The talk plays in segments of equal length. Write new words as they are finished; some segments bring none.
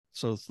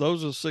So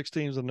those are 6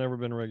 teams that have never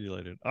been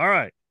regulated. All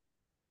right.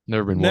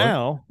 Never been what?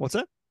 Now, what's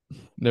that?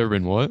 Never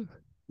been what?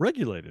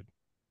 Regulated.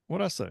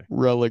 What'd I say?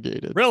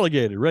 Relegated.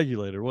 Relegated,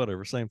 regulated,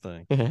 whatever, same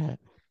thing.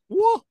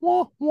 Wah,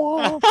 wah,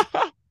 wah.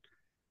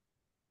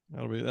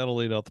 That'll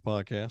lead out the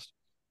podcast.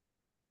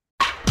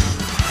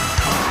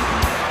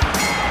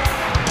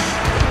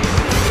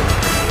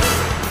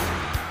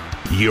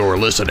 You're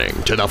listening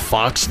to the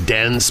Fox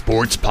Den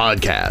Sports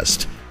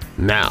Podcast.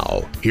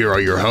 Now, here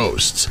are your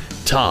hosts,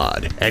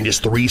 Todd and his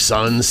 3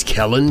 sons,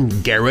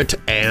 Kellen, Garrett,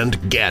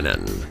 and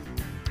Gannon.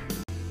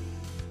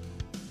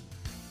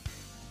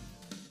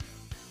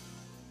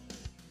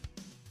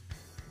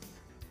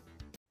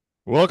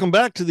 Welcome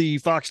back to the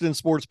Fox Den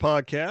Sports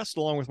Podcast,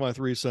 along with my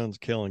 3 sons,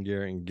 Kellen,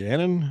 Garrett, and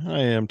Gannon.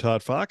 I am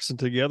Todd Fox, and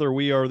together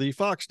we are the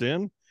Fox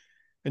Den.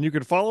 And you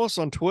can follow us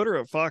on Twitter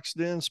at Fox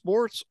Den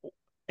Sports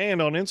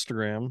and on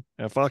Instagram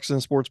at Fox Den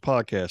Sports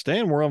Podcast.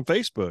 And we're on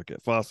Facebook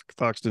at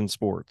Fox Den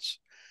Sports.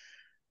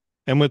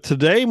 And with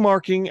today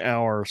marking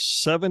our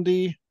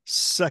 72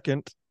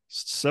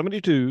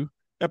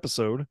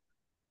 episode,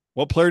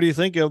 what player do you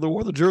think of that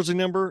wore the jersey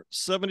number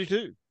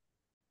 72?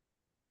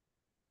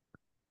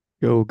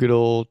 Go good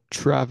old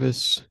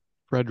Travis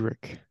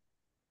Frederick,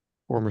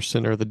 former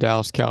center of the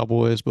Dallas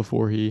Cowboys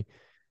before he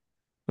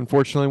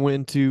unfortunately went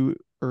into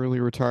early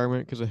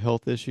retirement because of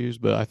health issues.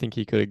 But I think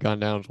he could have gone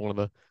down as one of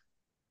the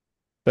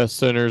best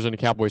centers in the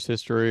Cowboys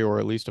history, or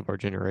at least of our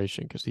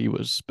generation, because he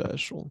was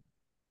special.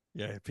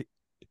 Yeah, if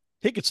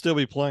he could still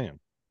be playing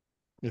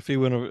if he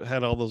wouldn't have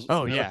had all those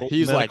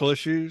medical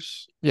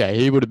issues. Yeah,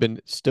 he would have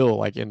been still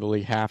like in the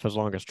league half as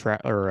long as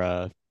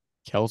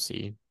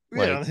Kelsey.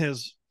 Yeah,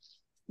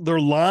 their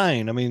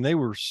line. I mean, they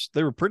were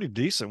pretty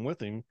decent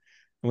with him. And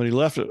when he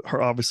left, it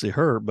obviously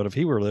hurt. But if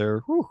he were there,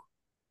 whew,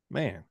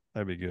 man,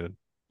 that'd be good.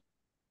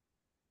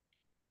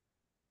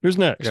 Who's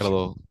next? I got a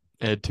little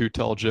Ed Too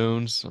Tall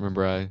Jones. I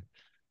remember I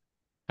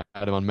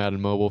had him on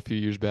Madden Mobile a few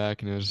years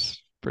back, and it was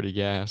pretty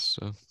gas.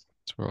 So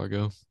that's where I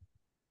go.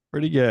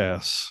 Pretty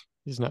gas.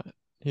 He's not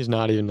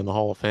even in the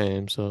Hall of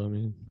Fame. So I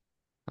mean,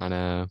 I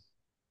know.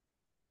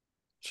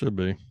 Should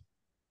be.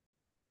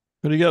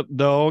 Who do you got,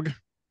 dog?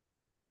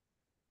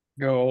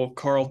 Go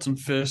Carlton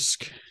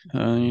Fisk.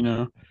 Played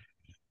in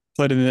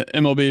the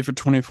MLB for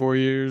 24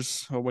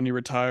 years. When he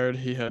retired,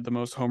 he had the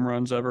most home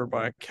runs ever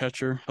by a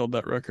catcher. Held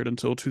that record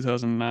until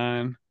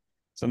 2009.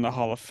 It's in the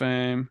Hall of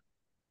Fame.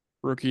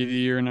 Rookie of the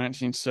Year in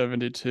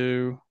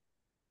 1972.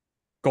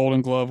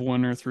 Golden Glove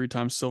winner,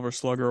 3-time Silver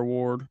Slugger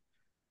Award.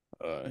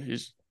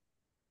 He's,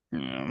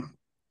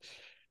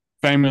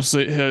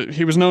 famously,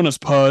 he was known as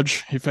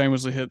Pudge. He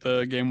famously hit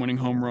the game-winning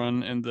home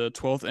run in the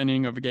 12th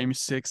inning of Game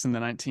 6 in the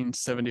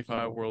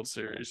 1975 World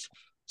Series.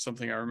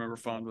 Something I remember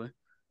fondly.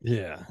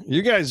 Yeah.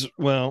 You guys,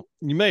 well,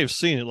 you may have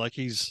seen it. Like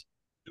he's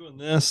doing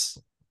this,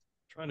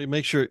 trying to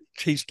make sure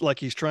he's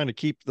trying to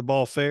keep the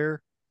ball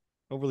fair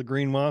over the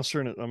green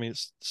monster. And it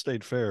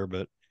stayed fair,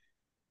 but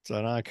it's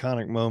an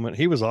iconic moment.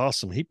 He was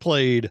awesome. He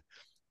played,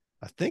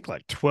 I think,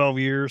 like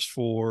 11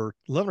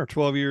 or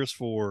 12 years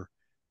for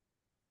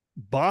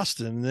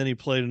Boston, and then he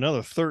played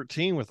another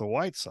 13 with the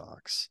White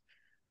Sox.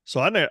 So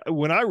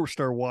when I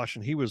started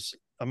watching, he was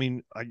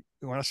with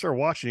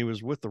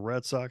the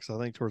Red Sox, I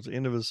think, towards the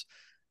end of his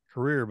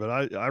career,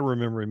 but I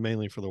remember him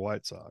mainly for the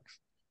White Sox.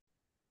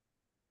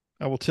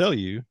 I will tell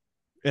you,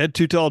 Ed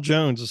Too Tall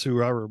Jones is who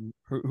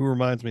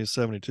reminds me of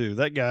 72.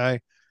 That guy,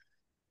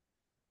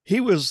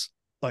 he was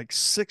like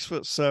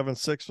 6'7",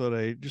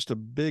 6'8", just a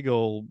big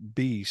old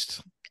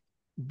beast,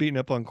 beating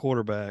up on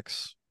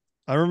quarterbacks.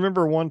 I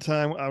remember one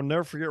time, I'll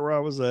never forget where I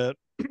was at.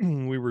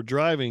 We were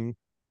driving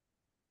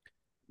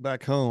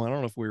back home. I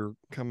don't know if we were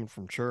coming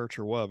from church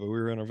or what, but we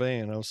were in a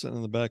van. I was sitting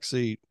in the back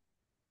seat,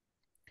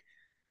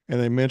 and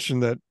they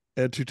mentioned that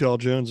Ed Too Tall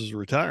Jones is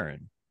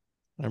retiring.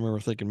 I remember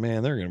thinking,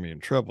 man, they're going to be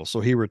in trouble. So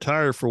he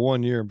retired for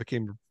 1 year and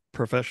became a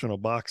professional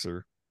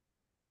boxer.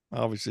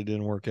 Obviously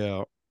didn't work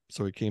out.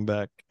 So he came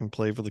back and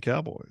played for the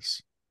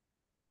Cowboys.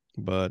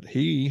 But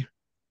he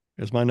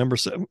is my number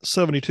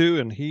 72,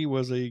 and he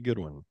was a good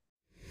one.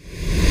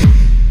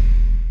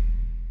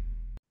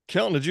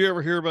 Kelton, did you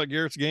ever hear about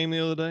Garrett's game the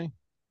other day?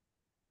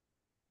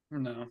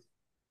 No.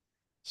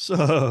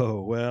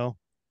 So, well,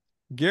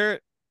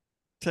 Garrett,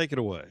 take it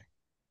away.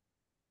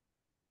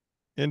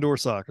 Indoor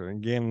soccer.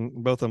 Again,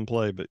 both of them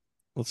play, but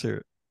let's hear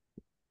it.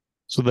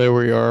 So there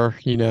we are,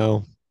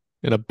 in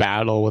a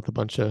battle with a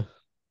bunch of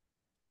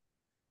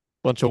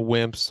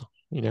wimps.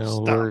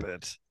 Stop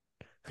it.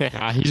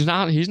 Yeah,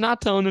 he's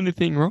not telling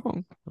anything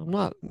wrong. I'm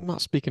not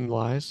speaking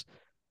lies.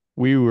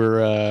 We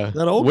were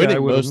that old winning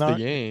guy most of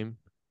the game.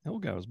 That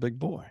old guy was a big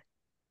boy.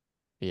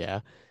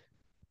 Yeah.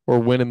 We're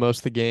winning most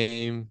of the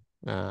game.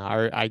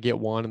 I get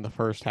one in the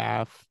first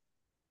half,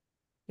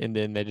 and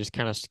then they just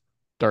kind of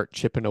start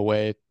chipping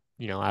away,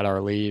 at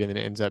our lead, and then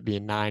it ends up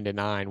being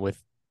 9-9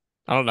 with,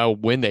 I don't know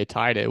when they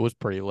tied it. It was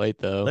pretty late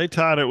though. They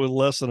tied it with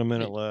less than a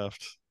minute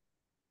left.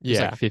 It was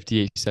like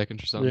 58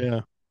 seconds or something.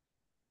 Yeah.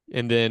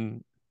 And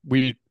then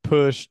we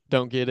push,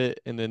 don't get it,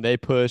 and then they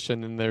push,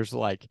 and then there's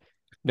like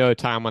no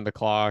time on the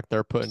clock.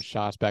 They're putting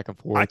shots back and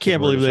forth. I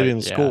can't believe they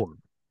didn't score.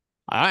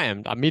 I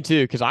am. Me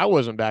too, because I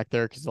wasn't back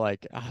there because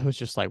like I was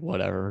just like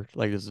whatever,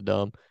 like this is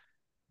dumb.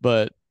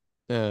 But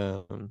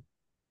um, Well,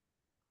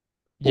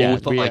 yeah,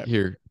 with like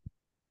here,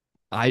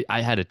 I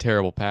had a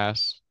terrible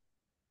pass,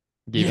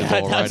 gave the yeah,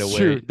 ball right that's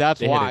true. away. That's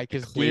They had why, a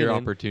because clear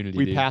Gannon, opportunity,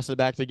 we dude. passed it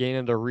back to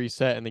Gannon to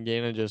reset, and then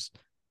Gannon just,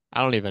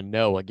 I don't even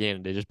know what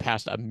Gannon did. Just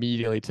passed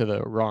immediately to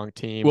the wrong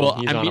team, and Well,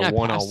 he's I on mean, a I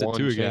passed it one-on-one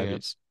to a guy, but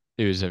chance.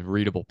 it was a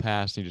readable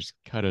pass. And he just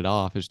cut it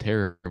off. It was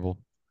terrible.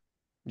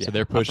 So Yeah,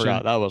 they're I forgot pushing.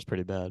 that was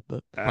pretty bad,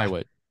 but Probably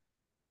what,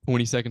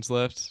 20 seconds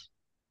left.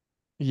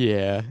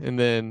 yeah, and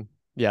then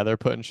yeah, they're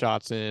putting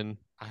shots in.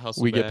 I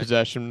hustle We get back.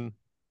 possession,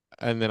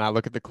 and then I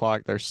look at the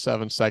clock. There's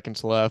 7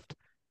 seconds left.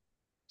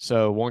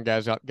 So one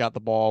guy's got the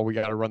ball. We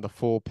got to run the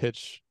full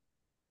pitch,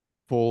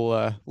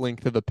 full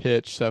length of the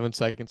pitch. 7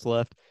 seconds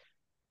left.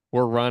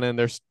 We're running.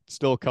 There's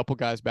still a couple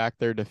guys back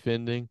there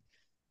defending,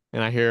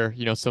 and I hear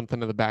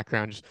something in the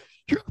background. Just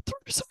you got 3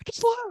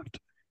 seconds left,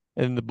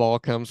 and the ball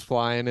comes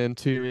flying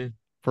into me.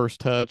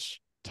 First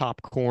touch,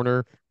 top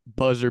corner,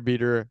 buzzer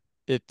beater.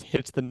 It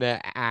hits the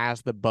net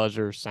as the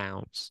buzzer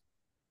sounds.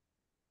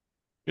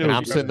 It And was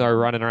I'm sitting great. there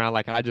running around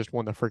like I just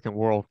won the freaking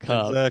World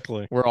Cup.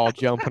 Exactly. We're all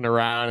jumping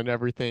around and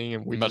everything,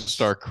 and we I'm about just to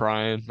start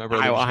crying. My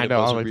brother just I hit a know.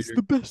 I'm buzzer like, this is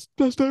beater. the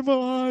best day of my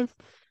life.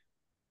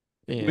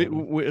 And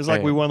It's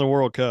like we man, won the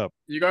World Cup.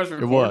 You guys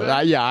it was. recorded?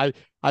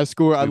 I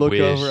score. I We look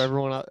over wish.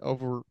 everyone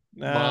over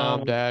mom,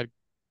 Um, dad,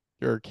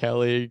 or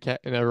Kelly,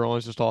 and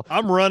everyone's just all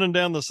I'm running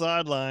down the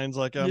sidelines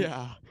like I'm.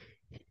 yeah.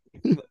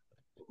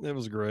 It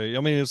was great.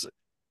 I mean, it's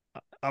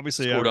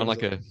obviously Scored I on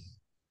was, like a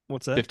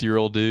what's that?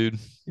 50-year-old dude.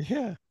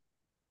 Yeah.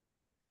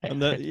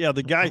 And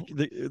the guy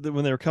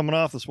when they were coming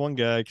off, this one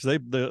guy, because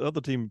the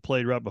other team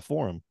played right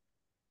before him.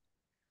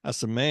 I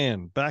said,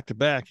 man, back to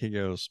back. He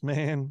goes,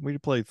 man, we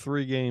played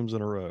 3 games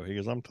in a row. He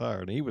goes, I'm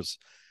tired. And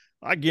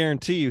I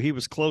guarantee you, he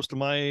was close to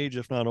my age,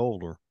 if not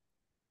older.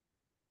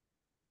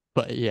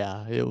 But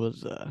yeah, it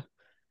was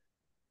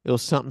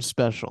something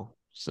special.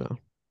 So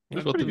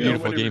That's That's what the pretty good.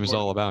 beautiful game is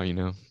all about,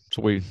 It's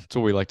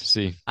what we like to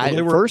see. Well,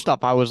 they were- first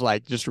off, I was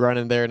like just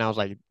running there, and I was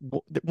like,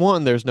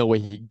 one, there's no way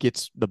he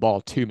gets the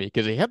ball to me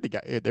because he had the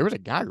guy. There was a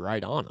guy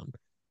right on him.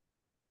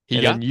 He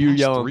And got then you past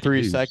yelling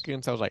 3 dudes. 3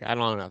 seconds. I was like, I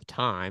don't have enough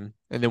time.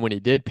 And then when he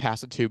did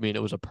pass it to me and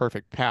it was a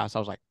perfect pass, I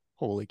was like,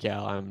 holy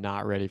cow, I'm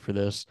not ready for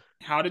this.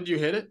 How did you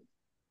hit it?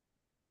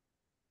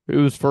 It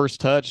was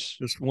first touch.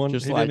 Just one.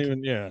 Just He like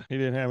didn't even. He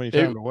didn't have any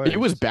time to waste. it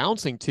was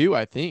bouncing too,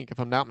 I think, if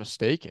I'm not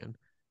mistaken.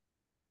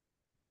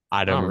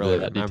 I don't remember really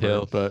that remember,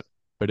 detail, but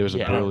but it was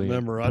yeah. a I don't brilliant,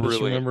 remember. I just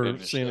brilliant remember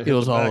finish, seeing though. it. It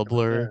was hit the all a back of the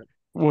blur. net.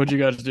 What'd you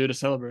guys do to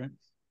celebrate?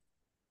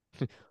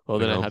 Well,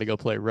 then I Well. had to go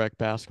play rec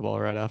basketball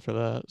right after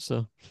that.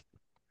 So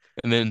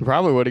And we then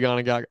probably would have gone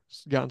and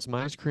gotten some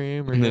ice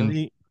cream or And then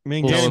Me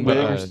and little Tell him Gannon, swig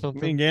or about,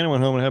 something. me and Gannon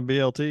went home and had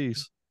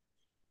BLTs.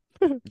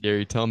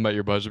 Gary, tell him about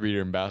your buzzer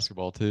beater in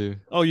basketball too.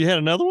 Oh, you had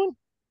another one?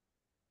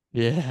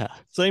 Yeah.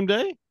 Same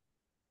day?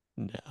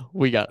 No.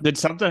 We got Did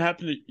something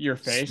happen to your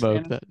face?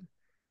 smoked Gannon? that.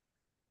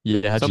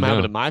 Yeah, how'd Something you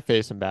happened know? to my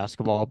face in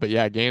basketball, but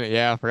yeah, Gannon.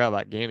 Yeah, I forgot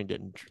about Gannon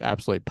getting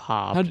absolutely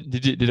How popped.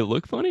 did it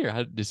look funny,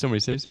 or did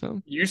somebody say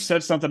something? You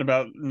said something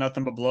about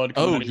nothing but blood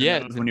coming Oh, out of your yeah.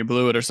 nose when you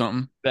blew it or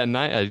something. That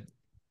night I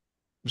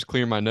was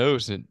clearing my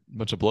nose and a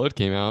bunch of blood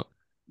came out.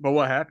 But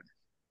what happened?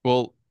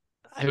 Well,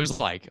 it was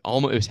like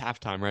almost, it was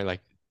halftime, right?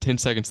 Like 10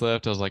 seconds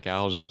left. I was like,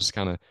 I'll just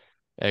kind of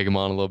egg them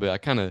on a little bit. I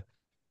kind of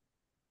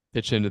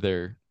pitch into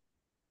their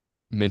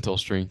mental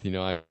strength.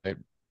 I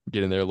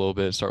get in there a little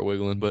bit, start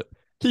wiggling. But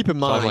Keep in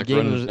so I'm mind, like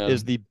Gannon running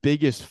is down. the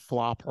biggest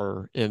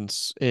flopper in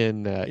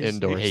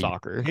indoor hey,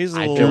 soccer. He's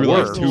I the do threw little,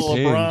 like he's the work. 2 little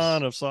pins.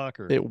 LeBron of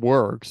soccer. It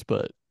works,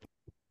 but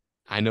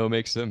I know it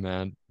makes them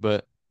mad,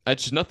 but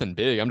it's just nothing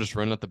big. I'm just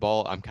running at the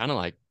ball. I'm kind of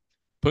like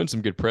putting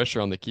some good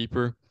pressure on the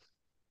keeper,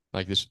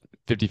 like this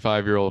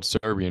 55-year-old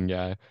Serbian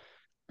guy.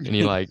 And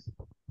he like,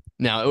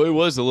 now it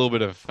was a little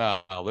bit of a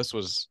foul. This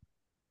was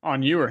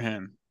On you or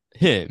him?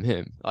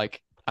 him.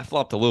 Like I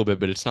flopped a little bit,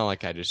 but it's not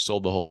like I just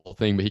sold the whole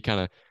thing. But he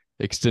kind of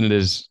extended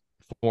his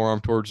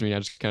forearm towards me. I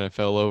just kind of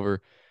fell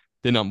over.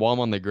 Then while I'm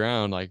on the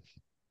ground, like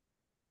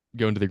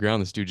going to the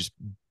ground, this dude just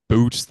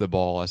boots the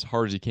ball as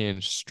hard as he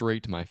can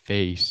straight to my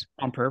face.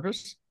 On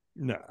purpose?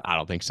 No. I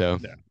don't think so.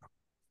 No.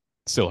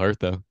 Still hurt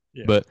though.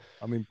 Yeah. But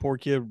I mean, poor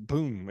kid,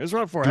 boom. It was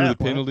right before drew half.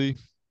 the penalty.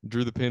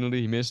 Drew the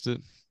penalty. He missed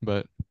it,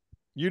 but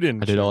You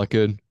didn't. I did all I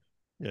could.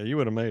 Yeah, you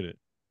would have made it.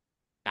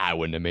 I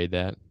wouldn't have made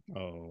that.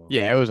 Oh.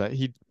 yeah,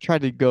 he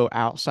tried to go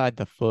outside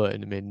the foot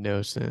and it made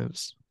no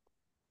sense.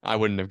 I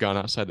wouldn't have gone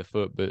outside the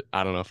foot, but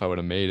I don't know if I would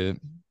have made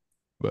it.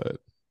 But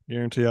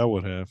Guarantee I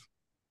would have.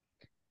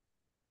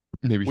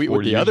 maybe With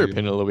 40 the years other ago.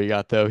 penalty we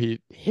got though,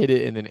 he hit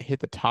it and then it hit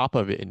the top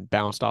of it and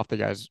bounced off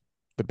the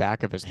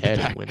back of his head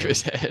and Back went of in.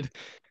 his head.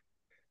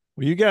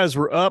 Well, you guys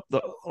were up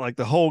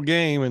the whole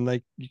game,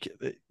 and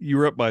you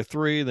were up by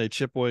 3. They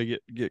chip away,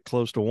 get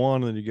close to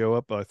 1, and then you go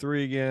up by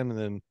 3 again, and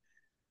then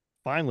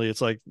finally,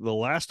 it's like the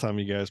last time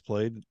you guys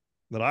played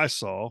that I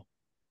saw.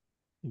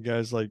 You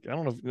guys I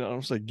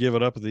don't say give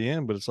it up at the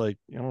end, but it's like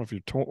I don't know if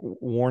you're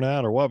worn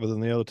out or what. But then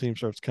the other team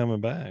starts coming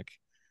back.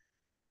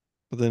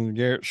 But then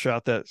Garrett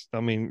shot that. I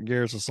mean,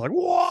 Garrett's just like,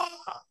 "Whoa!"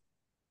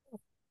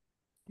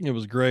 It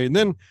was great. And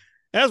then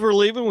as we're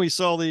leaving, we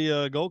saw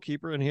the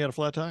goalkeeper, and he had a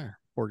flat tire.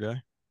 Poor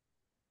guy.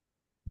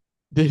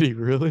 Did he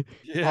really?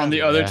 Yeah. On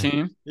the other Yeah.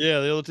 team, Yeah,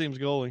 the other team's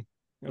goalie.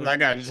 that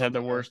guy just had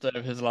the worst day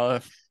of his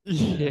life.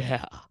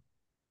 Yeah.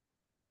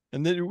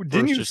 And then didn't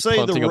First you just say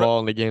punting a ball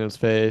and getting in his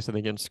face, and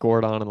then getting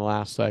scored on in the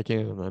last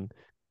second, and then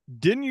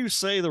didn't you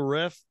say the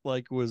ref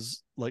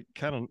was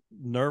kind of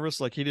nervous,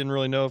 like he didn't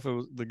really know if it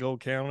was the goal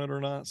counted or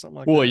not, something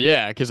like that?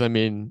 yeah, because I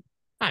mean,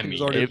 He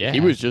was already- he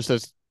was just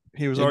as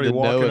He was in already the know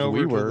walking as over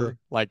we to were. the.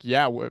 Like,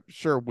 yeah,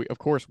 sure, of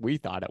course we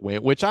thought it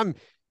went, which I'm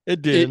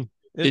It did.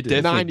 It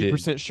did. definitely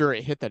 90% sure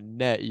it hit the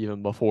net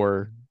even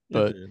before,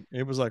 but It did.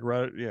 It was like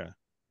right. Yeah.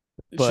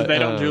 But, Should they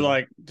don't do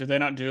like? Did they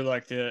not do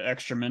like the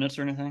extra minutes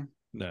or anything?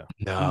 No.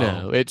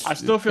 no, it's I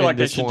still feel in like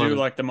they this should do one,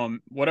 like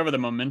whatever the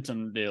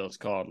momentum deal is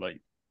called. Like,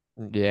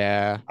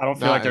 yeah. I don't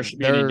feel like there should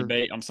be any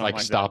debate on something like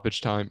like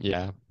stoppage time.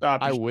 Yeah.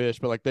 that. I wish,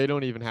 but like they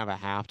don't even have a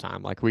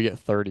halftime. Like we get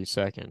 30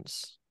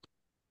 seconds.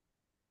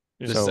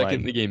 The So, second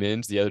like, the game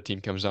ends, the other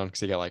team comes on because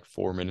they got like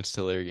 4 minutes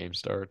till their game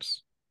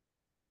starts.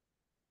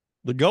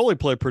 The goalie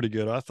played pretty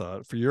good, I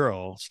thought, for your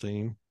all's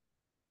team.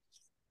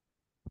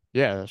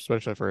 yeah,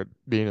 especially for it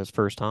being his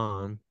first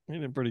time. He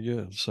did pretty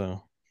good.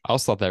 So I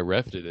also thought that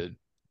ref did it.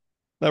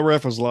 that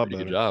ref was a lot Pretty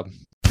better. good job.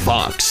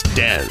 Fox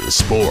Den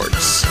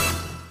Sports.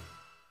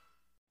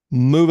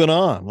 Moving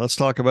on, let's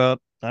talk about.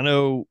 I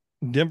know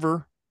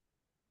Denver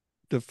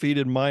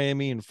defeated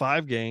Miami in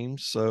 5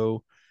 games,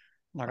 so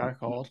Like I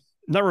called.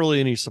 not really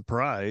any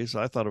surprise.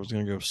 I thought it was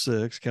going to go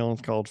 6. Kellen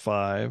called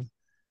 5.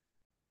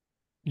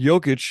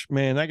 Jokic,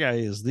 man, that guy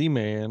is the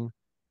man.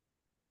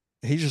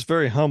 He's just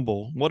very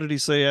humble. What did he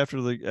say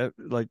after the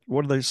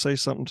what did they say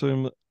something to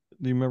him?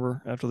 Do you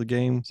remember after the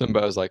game?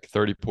 Somebody was like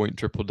 30-point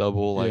triple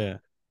double, like yeah,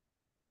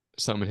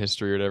 something in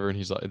history or whatever,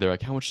 and they're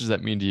like, how much does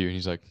that mean to you? And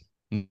he's like,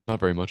 not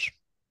very much.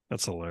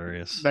 that's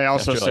hilarious. They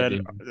also After, like, said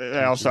game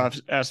they also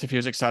asked if he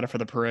was excited for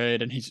the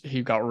parade, and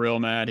he got real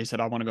mad. He said,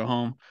 "I want to go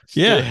home."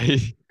 Yeah,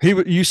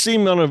 you see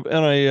him on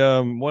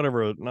a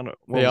whatever.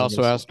 They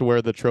also asked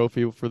where the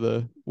trophy for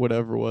the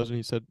whatever was, and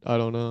he said, "I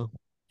don't know."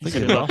 He think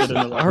said he he left lost it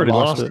in it. the I heard he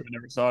lost locker room it. and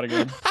never saw it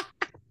again.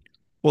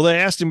 Well, they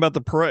asked him about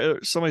the parade.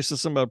 Somebody said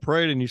something about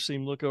parade, and you see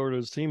him look over to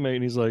his teammate,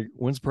 and he's like,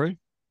 "When's parade?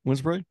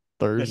 When's parade?"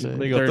 Thursday.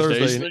 They go Thursday.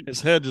 Thursday. And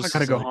his head I just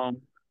gotta go like,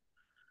 home.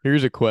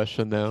 Here's a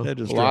question though. Head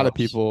A just lot of drops.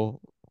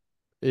 people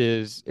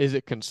is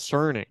it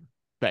concerning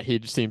that he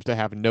just seems to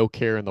have no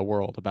care in the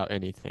world about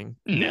anything?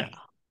 No.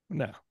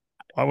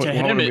 Why To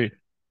him, would it be?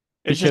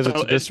 It's Because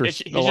just it's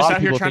he's a lot just of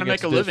out here people trying to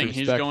think make a it's living.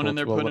 He's going in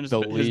there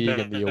disrespectful putting to his the league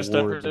and the best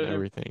awards effort and in,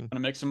 everything. trying to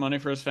make some money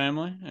for his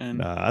family. And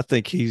Nah, I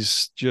think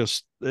he's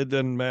just. It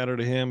doesn't matter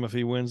to him if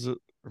he wins it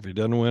or if he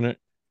doesn't win it.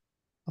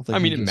 I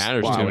mean, it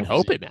matters Well, to I him. would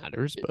hope it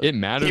matters, but It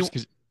matters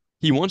because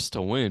he wants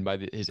to win by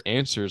his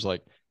answers.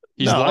 Like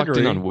he's No, I locked in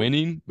agree. on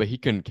winning, but he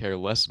couldn't care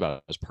less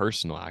about his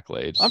personal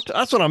accolades.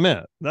 That's what I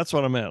meant. That's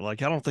what I meant.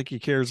 Like, I don't think he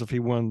cares if he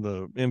won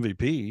the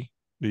MVP.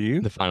 Do you?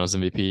 The Finals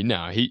MVP.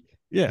 No, he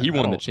Yeah, he I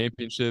won the don't-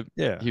 championship.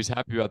 Yeah, He was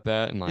happy about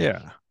that, and like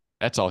yeah.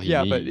 that's all he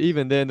yeah, needs. but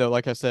even then though,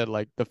 like I said,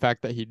 like the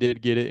fact that he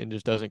did get it and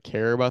just doesn't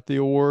care about the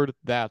award,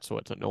 that's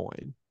what's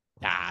annoying.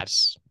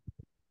 That's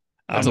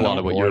I'm a lot not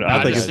of what bored. you're. I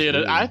I think just it's. see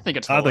it. I think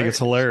it's. I think it's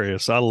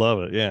hilarious. I love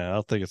it. Yeah,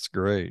 I think it's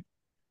great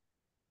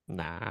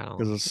Nah, I don't.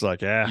 because it's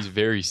like, He's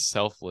very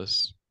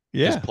selfless.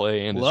 yeah, His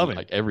play and love his, him.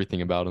 like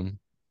everything about him.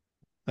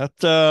 That's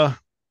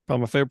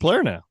probably my favorite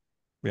player now. To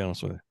be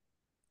honest with you,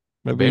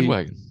 maybe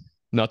Bandwagon.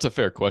 No, it's a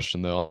fair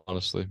question though,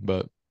 honestly,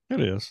 but it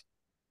is.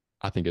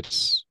 I think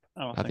it's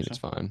I it's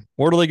fine.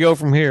 Where do they go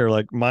from here?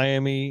 Like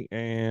Miami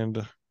and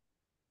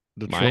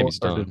Detroit, Miami's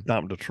or done.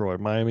 not Detroit,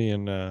 Miami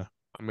and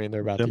I mean,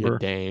 they're about Denver. to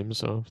get Dame,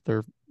 so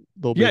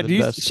they'll be Yeah, the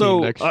best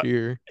team next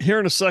year. here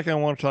in a second, I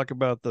want to talk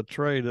about the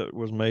trade that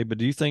was made. But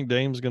do you think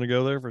Dame's going to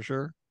go there for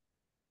sure?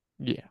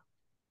 Yeah,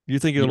 Do you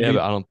think it'll Yeah, be?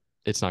 but I don't.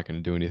 It's not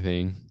going to do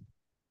anything.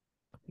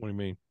 What do you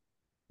mean?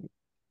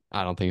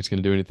 I don't think it's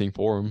going to do anything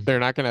for him. they're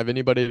not gonna have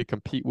anybody to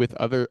compete with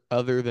other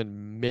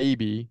than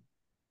maybe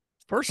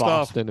First off,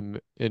 Boston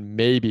and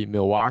maybe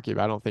Milwaukee.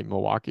 But I don't think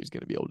Milwaukee's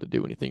gonna be able to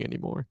do anything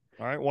anymore.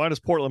 all right. Why does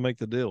Portland make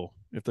the deal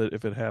if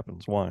it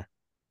happens? Why?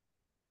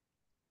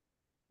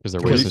 Because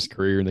they're Because- wasting his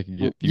career and they can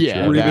get future.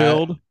 Yeah, out of it.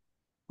 Rebuild.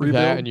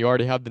 That, and you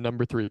already have the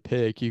number 3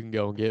 pick. You can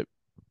go and get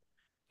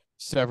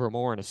several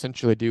more and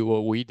essentially do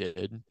what we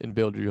did and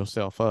build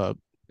yourself up.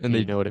 And You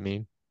they know what I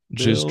mean?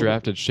 just Build.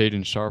 drafted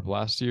Shaden Sharp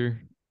last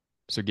year,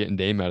 so getting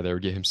Dame out of there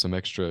would get him some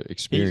extra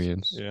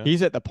experience. Yeah.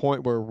 He's at the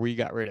point where we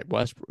got rid of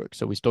Westbrook,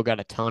 so we still got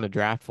a ton of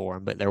draft for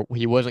him, but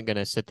he wasn't going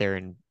to sit there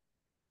and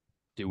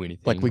Do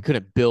anything like we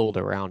couldn't build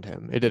around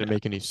him. It didn't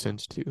make any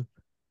sense to.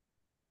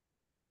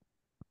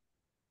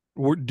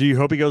 Do you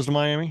hope he goes to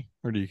Miami,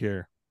 or do you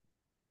care?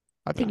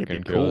 I think Not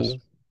it'd be gonna care cool.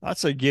 less. I'd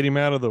say get him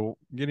out of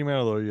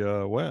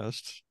the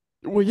West.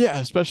 Well, yeah,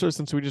 especially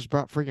since we just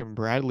brought freaking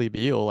Bradley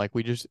Beal. Like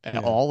we just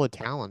Yeah. all the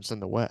talents in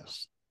the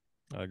West.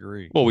 I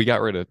agree. Well, we got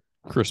rid of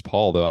Chris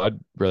Paul though. I'd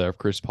rather have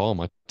Chris Paul on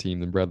my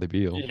team than Bradley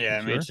Beal.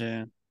 Yeah, me Sure.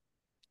 too.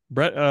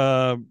 Brett,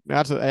 I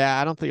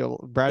don't think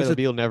Bradley it-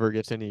 Beal never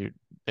gets any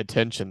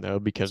attention though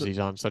because So- he's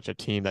on such a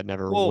team that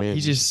never Well, wins.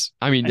 He just,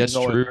 I mean, And that's he's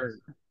always true. hurt.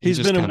 He's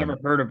just been in- I kind never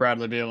heard of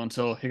Bradley Beal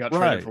until he got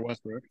Right. traded for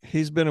Westbrook.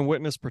 he's been in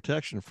witness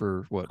protection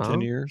for what, 10 Huh?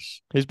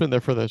 years? He's been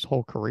there for his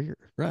whole career.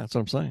 Right, that's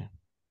what I'm saying.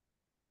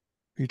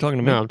 Are you talking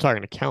to me? No, I'm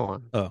talking to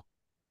Kellen. Oh,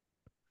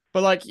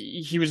 But like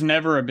he was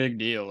never a big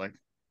deal. Like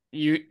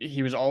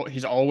he's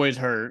always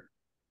hurt.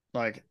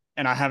 Like,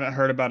 and I haven't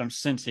heard about him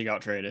since he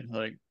got traded.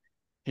 Like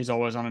he's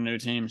always on a new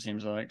team,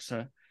 seems like.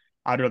 So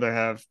I'd rather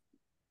have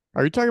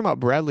Are you talking about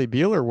Bradley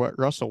Beal or what?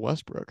 Russell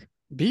Westbrook?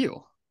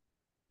 Beal.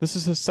 This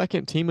is his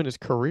second team in his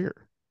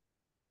career.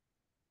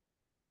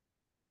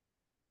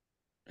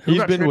 Who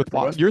He's got been traded with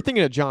for Westbrook? You're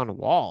thinking of John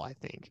Wall, I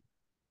think.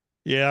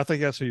 yeah, I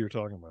think that's who you're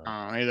talking about.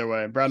 Either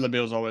way, Bradley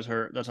Beal's always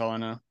hurt. That's all I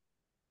know.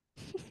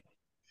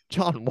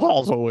 John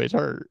Wall's always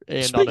hurt.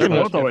 And Speaking on of-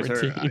 other Both always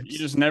different hurt. teams. You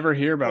just never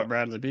hear about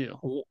Bradley Beal.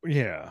 Well,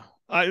 yeah,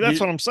 that's You-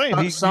 what I'm saying.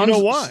 You Suns, know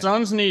why?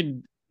 Suns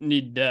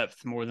need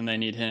depth more than they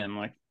need him.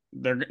 Like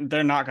they're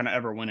not going to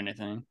ever win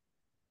anything.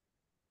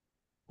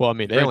 Well, I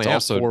mean, they Durant's only have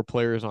also- 4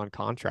 players on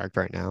contract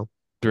right now.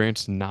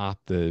 Durant's not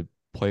the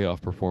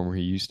playoff performer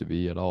he used to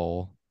be at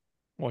all.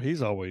 Well, he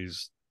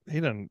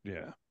doesn't.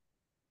 Yeah,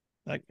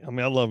 I mean,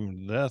 I love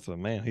him to death, but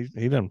man,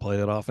 he doesn't play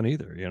that often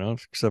either.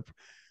 Except,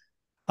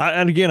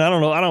 and again, I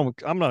don't know.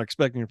 I'm not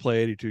expecting to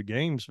play 82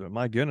 games, but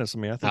my goodness, I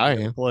mean, I think I you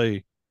gotta am.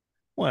 play.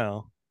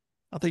 Well,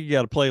 I think you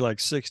got to play like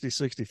 60,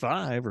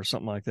 65 or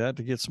something like that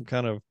to get some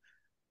kind of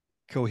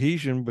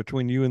cohesion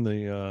between you and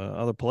the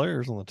other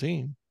players on the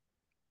team.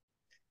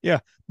 Yeah,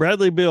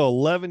 Bradley Beal,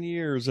 11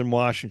 years in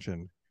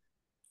Washington.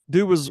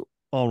 Dude was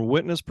on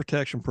witness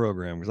protection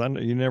program because I know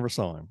you never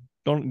saw him.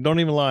 Don't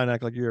even lie and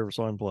act like you ever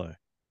saw him play.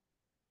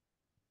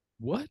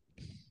 What?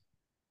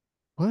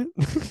 What?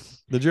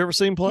 Did you ever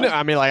see him play? No,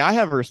 I mean, like, I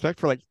have respect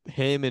for like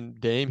him and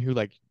Dame, who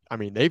I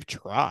mean, they've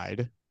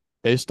tried.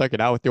 They stuck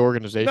it out with the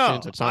organizations. No,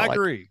 It's not I like,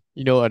 agree.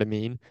 you know what I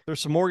mean?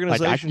 There's some Like,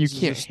 organizations you that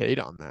can't just- hate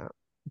on that.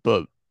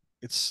 But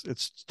it's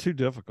too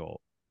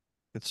difficult.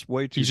 It's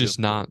way too. He's just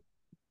difficult. not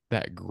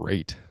that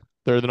great.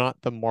 they're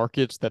not the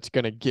markets that's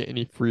going to get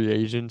any free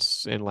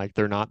agents, and like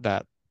they're not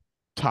that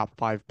top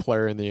 5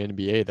 player in the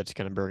NBA that's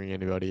going to bring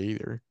anybody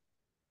either.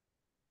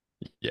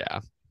 Yeah.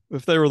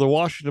 If they were the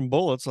Washington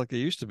Bullets like they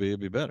used to be, it'd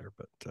be better.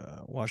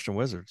 But Washington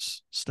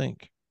Wizards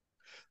stink.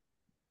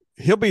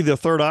 He'll be the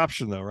third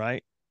option though,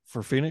 right?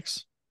 For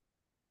Phoenix,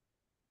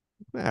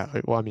 Yeah,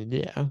 well, I mean,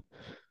 yeah.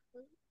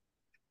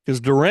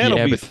 because Durant Yeah,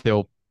 will be. but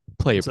they'll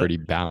play it What's that? pretty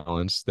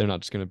balanced. They're not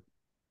just going to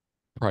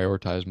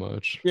prioritize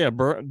much. Yeah,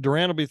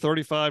 Durant will be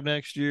 35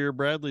 next year.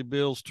 Bradley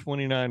Beal's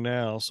 29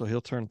 now, so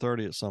he'll turn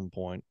 30 at some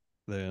point.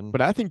 Then,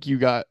 But I think you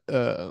got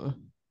And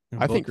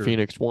I think Booker-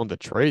 Phoenix won the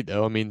trade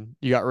though. I mean,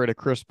 you got rid of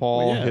Chris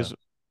Paul, yeah. his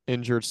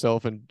injured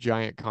self and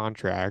giant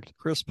contract.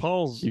 Chris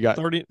Paul's You got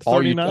 30,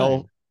 All you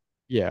 39.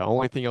 yeah,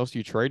 only thing else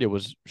you traded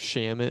was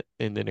Shamit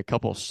and then a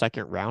couple of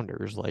second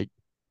rounders, like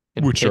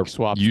and Which pick are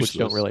swaps, which don't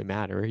useless. really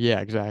matter. Yeah,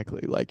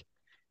 exactly. Like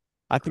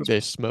I think they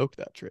smoked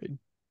that trade.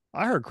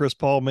 I heard Chris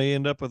Paul may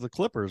end up with the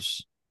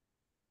Clippers.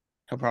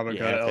 He'll probably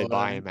go Yeah, to if they LA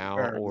buy him out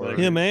or- Lakers.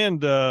 Him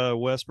and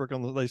Westbrook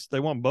on they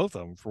want both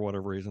of them for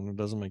whatever reason. It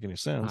doesn't make any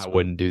sense. I but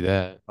wouldn't do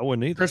that. I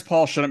wouldn't either. Chris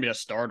Paul shouldn't be a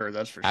starter.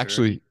 That's for sure.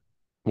 Actually,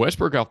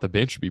 Westbrook off the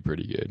bench would be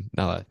pretty good.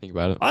 Now that I think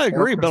about it. I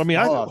agree, Or but I Chris mean,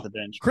 Paul off the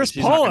bench. Chris because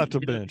he's not Paul gonna- off the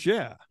he does- bench,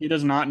 yeah, He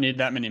does not need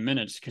that many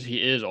minutes because he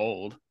is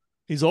old.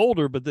 he's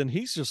older, but then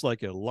he's just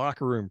like a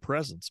locker room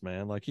presence,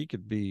 man. Like he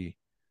could be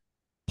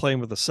playing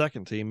with the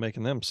second team,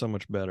 making them so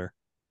much better.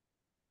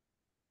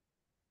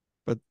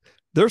 But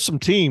there's some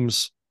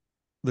teams,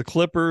 the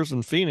Clippers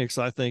and Phoenix,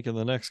 I think, in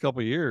the next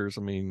couple of years.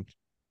 I mean,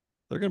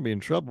 they're going to be in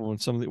trouble when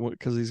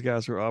because these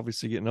guys are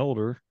obviously getting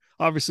older.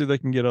 Obviously, they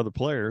can get other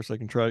players. They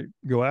can try to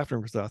go after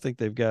them because I think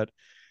they've got.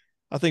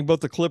 I think both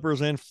the Clippers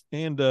and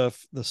the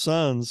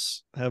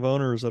Suns have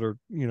owners that are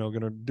going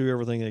to do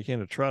everything they can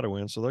to try to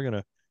win. So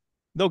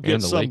they'll get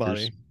And the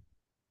somebody. Lakers.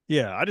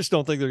 Yeah, I just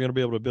don't think they're going to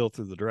be able to build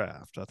through the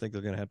draft. I think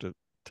they're going to have to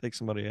take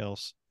somebody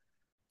else.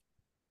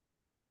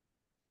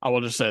 I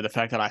will just say the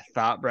fact that I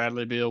thought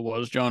Bradley Beal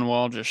was John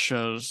Wall just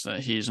shows that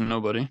he's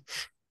nobody.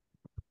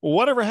 Well,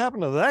 whatever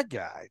happened to that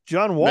guy,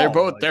 John Wall?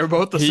 They're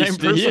both the He same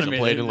person. hasn't to me.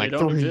 played They- in they like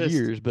don't 3 exist.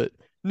 years, but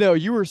no,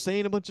 you were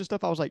saying a bunch of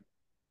stuff. I was like,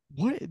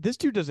 what? This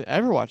dude doesn't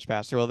ever watch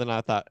basketball. Then I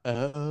thought,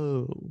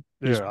 oh,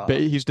 Yeah.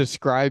 he's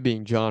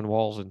describing John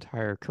Wall's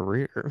entire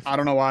career. I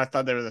don't know why I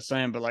thought they were the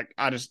same, but like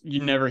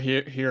you never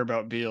hear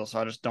about Beal, so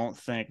I just don't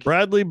think.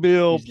 Bradley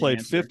Beal He's the played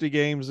answer. 50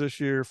 games this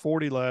year,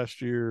 40 last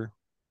year.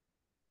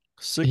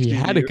 60 He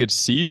had a year- good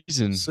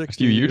season a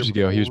 60 few year years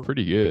ago. He was before.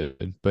 pretty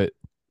good, but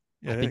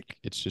Yeah, I think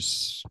it's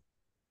just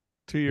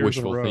 2 years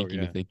wishful in a row. thinking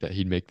Yeah. to think that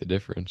he'd make the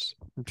difference.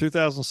 From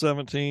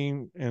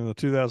 2017 and the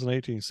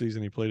 2018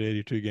 season, he played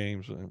 82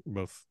 games in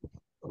both.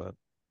 But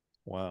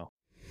wow.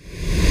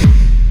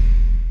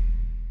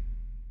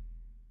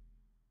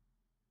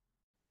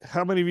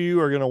 How many of you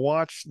are going to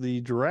watch the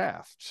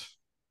draft?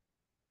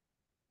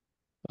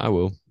 I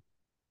will.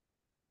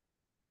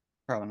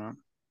 Probably not.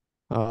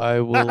 I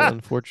will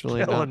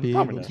unfortunately Kellen, not be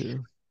probably able not.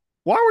 to.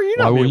 Why were you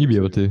Why not? wouldn't you be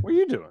able to? What are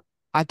you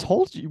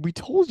doing? We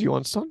told you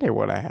on Sunday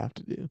what I have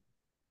to do.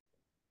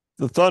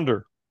 The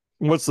Thunder.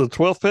 What's the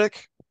 12th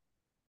pick?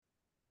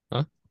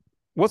 Huh?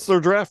 What's their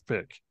draft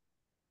pick?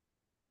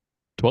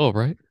 12,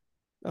 right?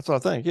 That's what I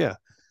think. Yeah.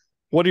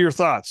 What are your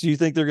thoughts? Do you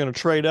think they're going to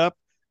trade up?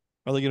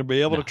 Are they going to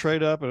be able to No,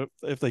 trade up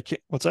if they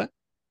can't? What's that?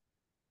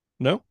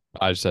 No,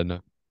 I just said no.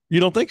 you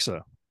don't think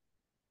so?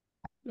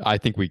 I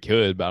think we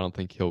could, but I don't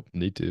think he'll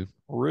need to.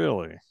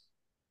 Really?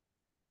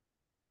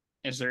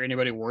 Is there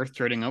anybody worth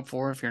trading up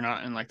for if you're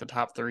not in like the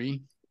top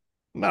three?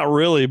 Not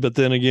really. But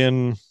then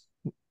again,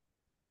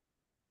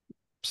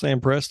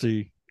 Sam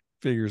Presti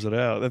figures it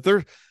out.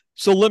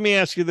 So let me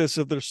ask you this: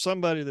 if there's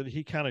somebody that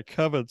he kind of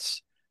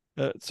covets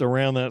that's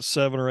around that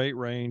 7 or 8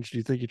 range, do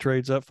you think he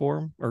trades up for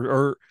him?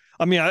 Or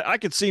I mean, I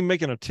could see him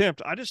make an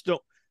attempt. I just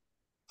don't.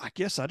 I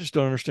guess I just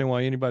don't understand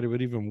why anybody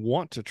would even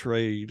want to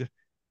trade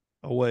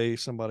away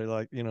somebody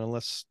like,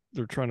 unless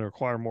they're trying to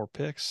acquire more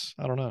picks.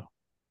 I don't know.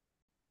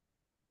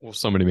 Well,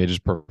 somebody may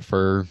just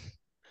prefer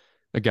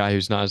a guy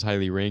who's not as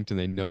highly ranked and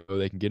they know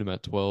they can get him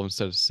at 12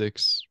 instead of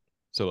 6.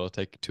 So they'll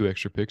take 2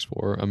 extra picks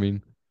for. I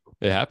mean,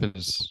 it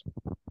happens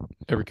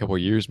every couple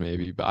of years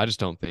maybe, but I just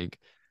don't think.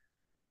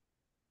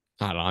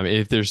 I don't know. I mean,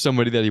 if there's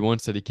somebody that he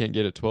wants that he can't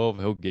get at 12,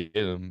 he'll get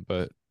him,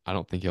 but I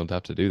don't think he'll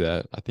have to do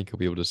that. I think he'll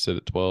be able to sit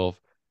at 12.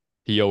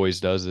 He always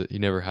does it. He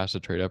never has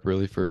to trade up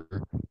really for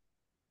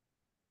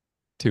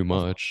too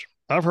much.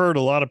 I've heard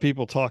a lot of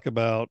people talk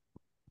about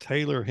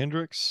Taylor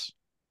Hendricks.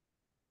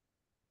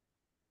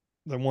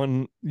 The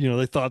one,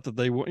 they thought that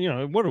they were,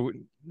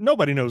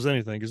 nobody knows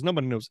anything because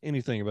nobody knows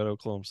anything about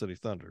Oklahoma City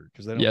Thunder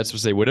because they don't. Yeah, that's what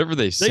I say. Whatever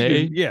they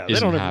say, they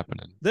isn't don't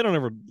happening. They don't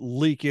ever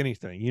leak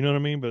anything. You know what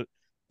I mean? But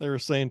they were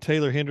saying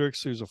Taylor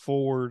Hendricks, who's a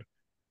forward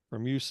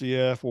from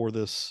UCF, or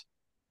this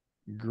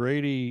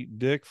Grady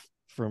Dick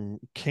from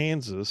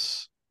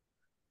Kansas.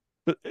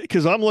 But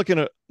because I'm looking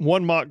at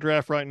one mock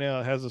draft right now,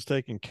 it has us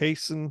taking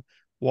Kaysen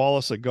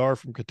Wallace, a guard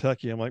from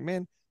Kentucky. I'm like,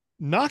 man,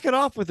 knock it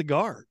off with the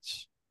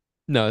guards.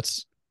 No,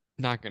 it's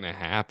not gonna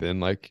happen.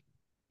 Like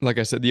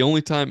I said, the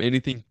only time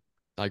anything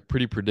like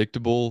pretty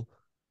predictable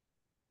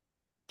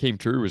came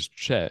true was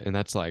Chet, and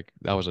that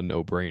was a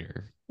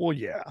no-brainer. Well,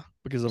 yeah,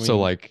 because I mean, So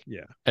like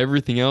yeah,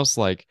 everything else,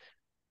 like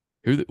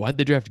why'd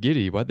they draft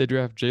Giddy? Why'd they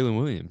draft Jalen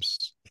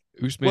Williams?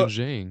 Usman well,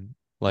 Jang?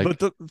 but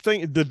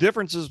the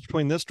differences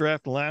between this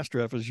draft and last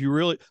draft is you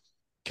really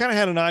kind of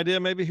had an idea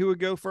maybe who would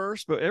go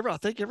first, but I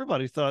think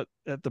everybody thought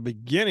at the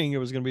beginning it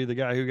was going to be the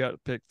guy who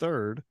got picked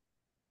third.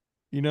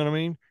 You know what I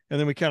mean? And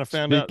then we kind of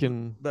found out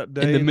that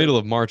day in the middle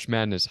of March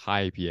Madness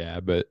hype, yeah,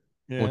 but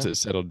yeah. once it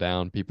settled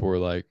down, people were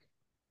like,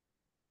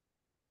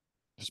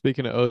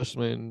 Speaking of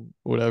Usman,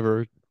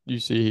 whatever, you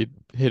see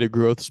he hit a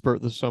growth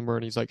spurt this summer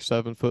and he's like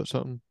 7 foot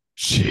something.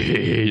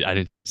 shit, I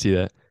didn't see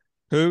that.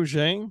 Who,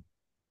 Zhang?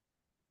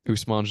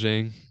 Usman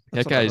Jang.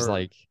 That's That what I guy's heard.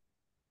 like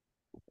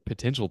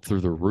potential through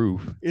the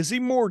roof. Is he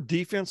more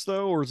defense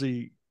though, or is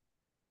he?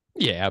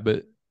 Yeah,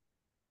 but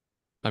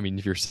I mean,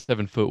 if you're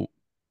 7 foot,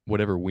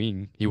 whatever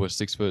wing, he was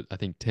 6 foot, I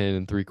think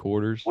 10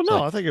 3/4. Well, So, no,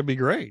 like, I think it'd be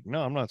great.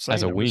 No, I'm not saying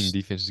as a it wing, was-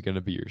 defense is going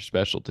to be your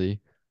specialty.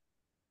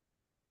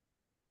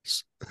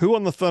 Who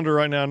on the Thunder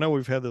right now? I know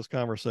we've had this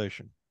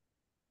conversation.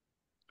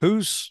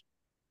 Who's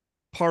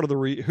part of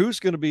who's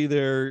going to be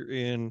there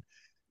in,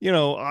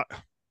 in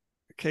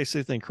case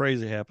anything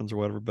crazy happens or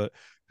whatever, but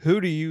who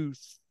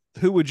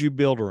would you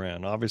build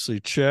around? Obviously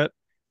Chet,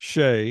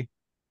 Shea,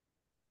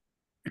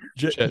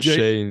 Chet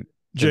Shea, and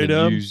J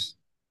then Dub.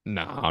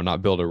 No,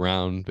 not build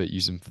around, but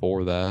use him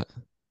for that.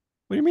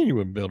 What do you mean you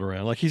wouldn't build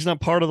around? Like he's not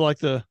part of like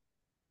the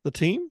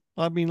team?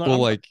 I mean, Well,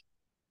 like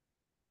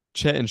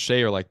Chet and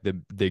Shea are like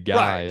the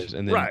guys,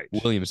 and then right.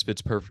 Williams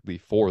fits perfectly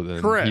for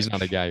them. Correct. He's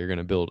not a guy you're going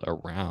to build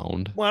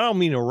around. Well, I don't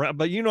mean around,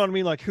 but you know what I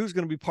mean? Like who's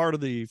going to be part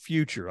of the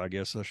future, I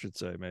guess I should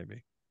say,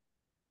 maybe.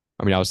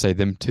 I mean, I would say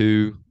them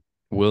two,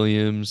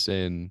 Williams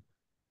and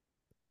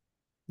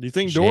Do you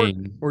think Dort,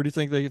 or do you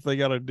think if they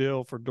got a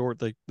deal for Dort,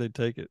 they'd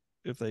take it?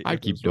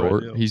 I'd keep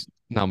Dort. He's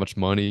not much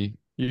money.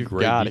 You've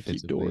Great got to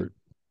defensive keep Dort.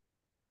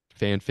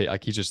 Fan fit,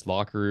 like he's just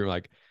locker room.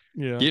 Like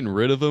Yeah. getting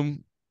rid of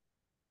him,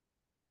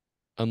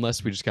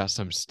 unless we just got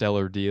some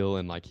stellar deal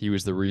and like he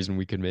was the reason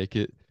we could make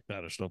it,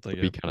 I just don't think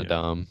would be kind of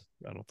dumb.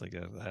 I don't think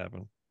that would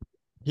happen.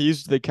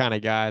 He's the kind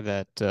of guy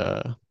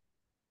that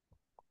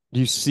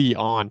you see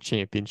on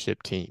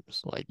championship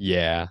teams. Like,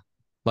 Yeah,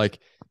 like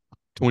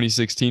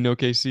 2016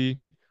 OKC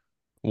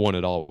won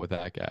it all with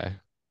that guy.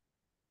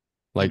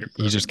 Like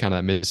he's just kind of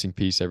that missing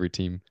piece every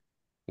team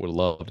would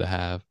love to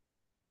have,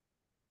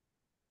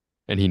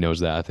 and he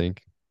knows that, I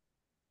think.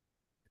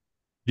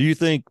 Do you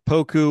think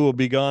Poku will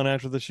be gone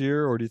after this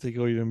year, or do you think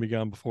he'll even be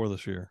gone before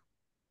this year?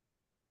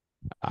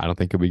 I don't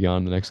think he'll be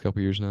gone the next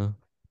couple years now.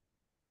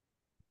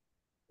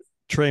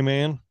 Trey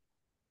Mann,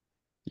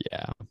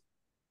 Yeah,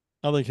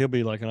 I think he'll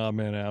be like an odd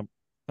man out.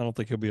 I don't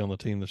think he'll be on the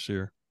team this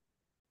year.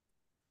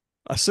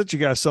 I sent you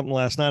guys something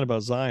last night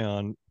about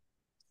Zion.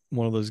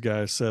 One of those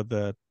guys said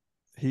that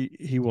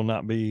he will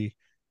not be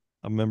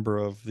a member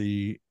of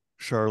the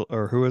Charlotte,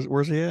 or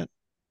where's he at?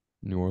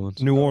 New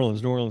Orleans. New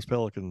Orleans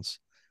Pelicans.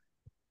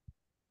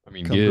 I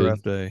mean, Come good.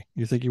 draft day.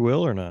 You think he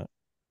will or not?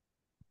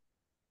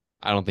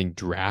 I don't think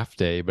draft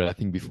day, but I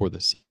think before the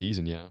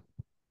season, yeah.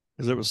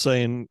 Because it was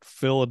saying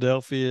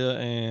Philadelphia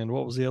and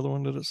what was the other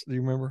one? Do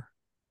you remember?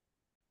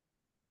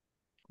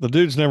 The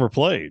dude's never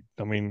played.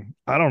 I mean,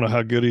 I don't know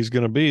how good he's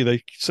going to be.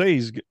 They say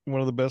he's one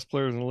of the best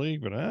players in the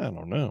league, but I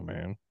don't know,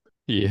 man.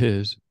 He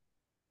is.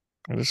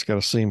 I just got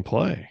to see him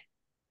play.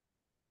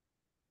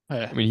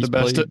 I mean, he's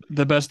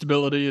the best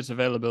ability is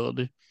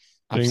availability.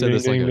 I've said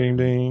this like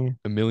ding.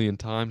 a million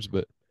times,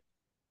 but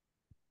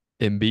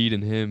Embiid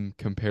and him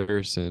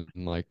comparison,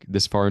 like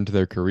this far into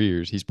their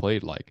careers, he's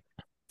played like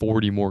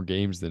 40 more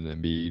games than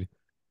Embiid.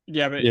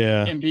 Yeah, but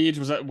Yeah.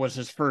 Embiid was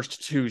his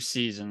first 2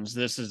 seasons.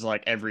 This is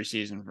like every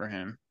season for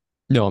him.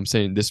 No, I'm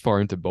saying this far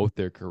into both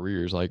their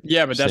careers, like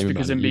yeah, but that's same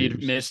because amount of Embiid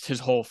years. missed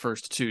his whole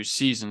first 2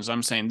 seasons.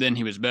 I'm saying then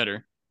he was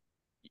better.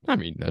 I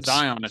mean, that's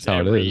Zion, it's how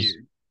it every is.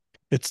 year.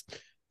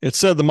 It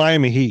said the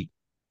Miami Heat.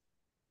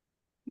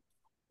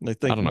 They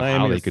think I don't know Miami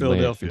how or they could land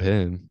Philadelphia.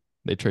 him.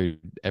 They trade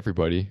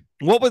everybody.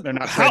 What would They're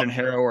not how, trading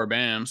Harrow or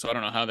Bam, so I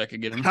don't know how they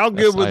could get him. how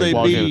good would they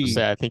Well, I was gonna be?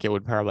 say I think it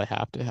would probably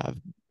have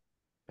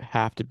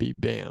to be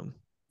Bam,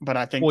 But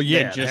I think Well, yeah,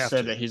 they it'd just have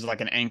said to. that he's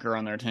like an anchor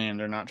on their team.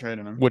 They're not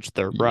trading him. which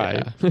they're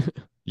right.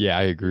 Yeah,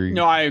 I agree.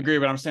 No, I agree,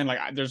 but I'm saying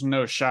like there's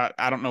no shot.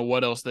 I don't know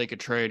what else they could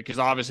trade because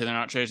obviously they're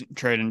not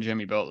trading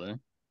Jimmy Butler.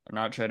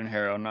 They're not trading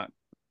Harrow. Not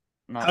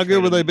How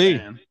good would they trading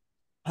be? Bam.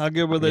 How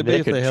good would I mean, they be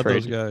if could they had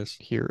those trade guys?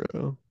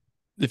 Hero.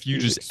 If you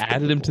He's just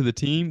added him to expendable. the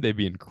team, they'd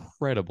be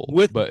incredible.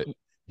 With but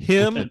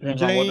him,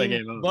 Depends on what they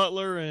Dame, gave up.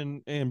 Butler,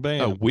 and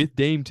Bam. with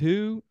Dame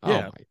too, Yeah.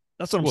 oh my,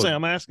 That's what I'm well, saying.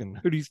 I'm asking.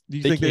 Who do you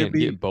they think they'd can't be?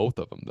 get both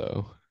of them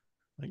though.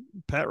 Like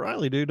Pat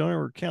Riley, dude. Don't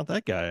ever count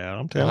that guy out. I'm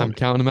Well, telling I'm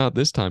counting him out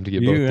this time to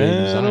get you. both Dame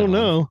and I Zion. don't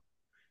know.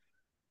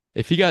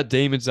 If he got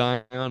Dame and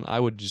Zion, I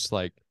would just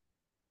like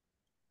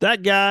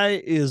That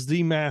guy is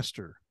the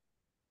master.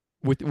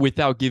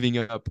 without giving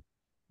up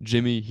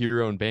Jimmy,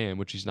 Hero, and Bam,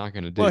 which he's not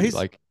going to do. Well,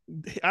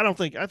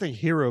 I think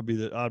Hero would be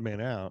the odd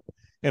man out.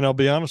 And I'll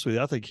be honest with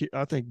you,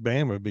 I think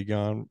Bam would be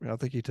gone. I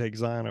think he'd take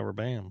Zion over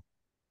Bam.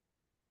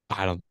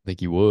 I don't think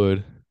he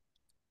would.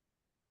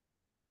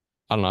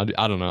 I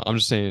don't know. I'm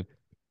just saying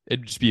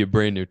it'd just be a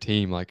brand new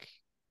team. Like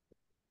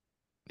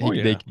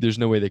there's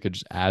no way they could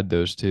just add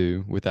those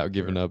two without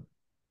giving up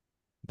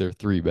their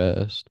 3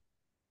 best.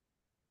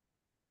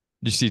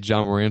 Did you see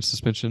John Morant's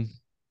suspension?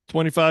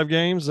 25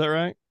 games, is that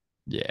right?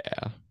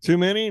 Yeah. Too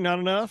many? Not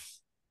enough?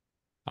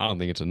 I don't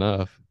think it's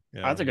enough.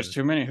 Yeah, I think it's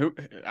too many.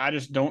 I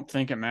just don't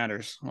think it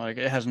matters. Like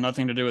it has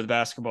nothing to do with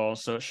basketball,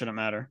 so it shouldn't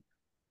matter.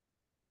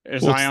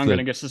 Is Zion going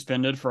to get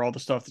suspended for all the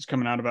stuff that's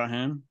coming out about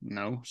him?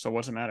 No. So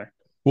what's it matter?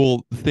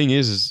 Well, the thing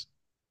is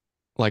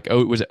like,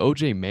 was it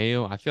OJ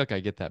Mayo? I feel like I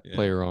get that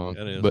player wrong.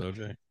 That is but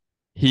OJ.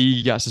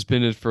 He got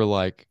suspended for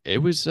like it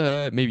was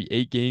maybe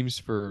 8 games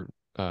for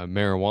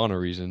marijuana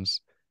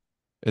reasons.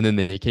 And then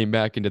they came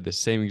back and did the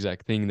same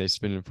exact thing. They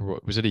suspended for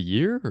was it a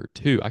year or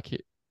 2? I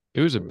can't.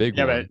 It was a big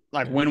one. Yeah, but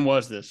like when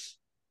was this?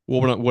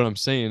 Well, what I'm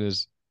saying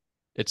is,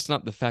 it's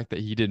not the fact that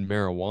he did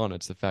marijuana.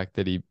 It's the fact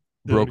that he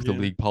broke the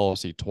league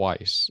policy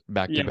twice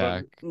back to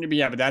back.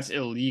 Yeah, but that's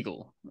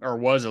illegal or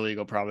was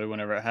illegal probably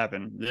whenever it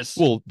happened.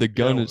 The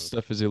gun and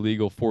stuff is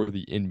illegal for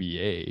the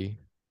NBA.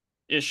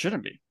 It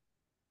shouldn't be.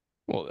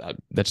 Well,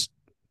 that's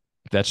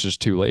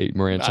just too late.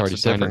 Morant's already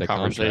signed into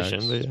contract.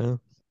 Yeah.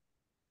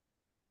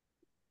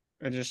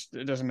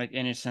 It doesn't make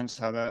any sense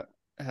how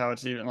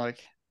it's even like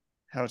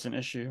how it's an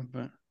issue.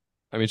 But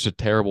I mean, it's a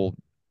terrible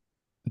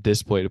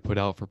display to put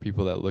out for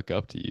people that look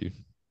up to you.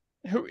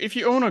 If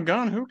you own a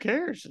gun, who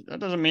cares? That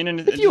doesn't mean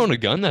anything. If you own a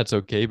gun, that's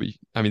okay. But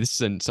I mean, this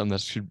isn't something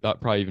that should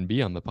probably even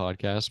be on the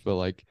podcast. But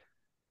like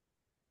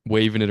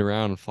waving it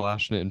around and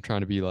flashing it and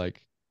trying to be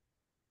like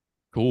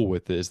cool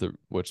with it is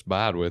what's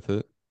bad with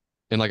it.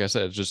 And like I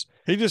said, it's just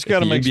he just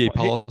got to make NBA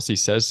policy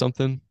says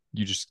something.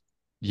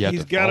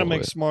 He's got to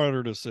make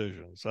smarter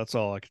decisions. That's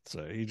all I can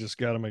say. He just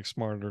got to make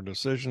smarter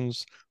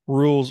decisions.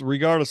 Rules,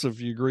 regardless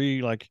if you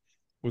agree, like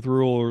with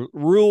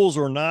rules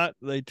or not,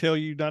 they tell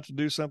you not to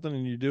do something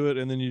and you do it,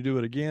 and then you do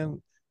it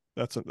again.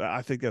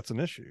 I think that's an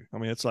issue. I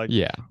mean, it's like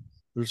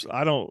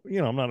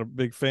I'm not a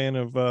big fan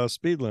of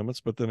speed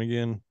limits, but then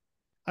again,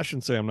 I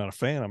shouldn't say I'm not a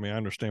fan. I mean, I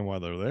understand why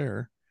they're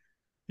there.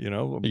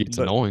 It's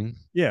annoying.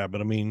 Yeah,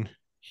 but I mean.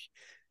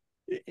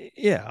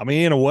 Yeah, I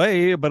mean, in a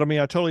way, but I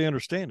mean, I totally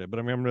understand it. But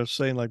I mean, I'm just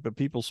saying, like, but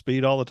people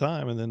speed all the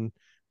time, and then,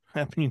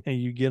 I mean,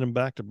 you get them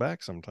back to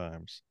back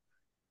sometimes.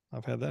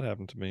 I've had that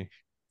happen to me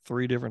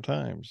 3 different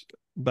times,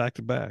 back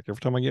to back.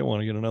 Every time I get one,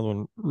 I get another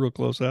one real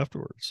close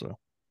afterwards. So,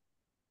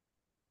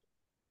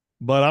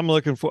 but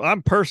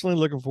I'm personally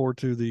looking forward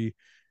to the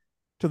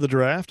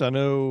draft. I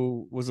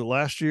know, was it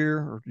last year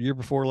or year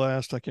before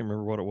last? I can't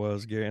remember what it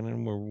was,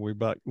 Gannon.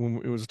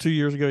 When it was 2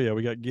 years ago. Yeah,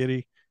 we got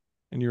Giddy,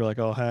 and you're like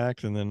all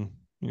hacked, and then.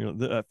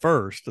 At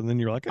first, and then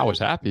you're like, I was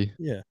happy.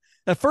 Yeah.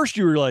 At first,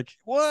 you were like,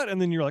 what?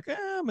 And then you're like,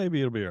 maybe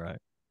it'll be all right.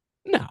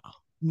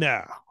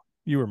 No,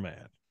 you were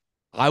mad.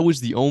 I was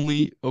the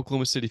only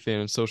Oklahoma City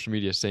fan on social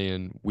media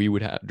saying we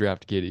would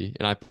draft Giddy,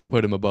 and I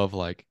put him above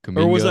like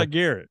Kuminga. Or was that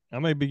Garrett? I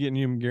may be getting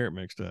you and Garrett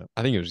mixed up.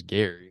 I think it was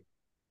Gary,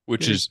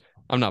 which is,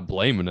 I'm not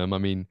blaming him. I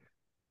mean,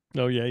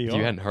 oh yeah, if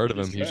you hadn't heard of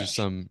him, he's just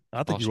some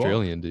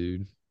Australian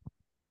dude.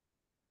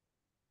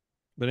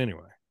 But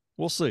anyway,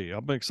 we'll see.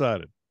 I'm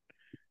excited.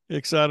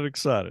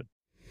 Excited.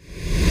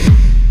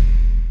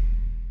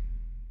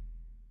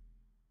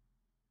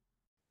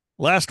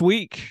 Last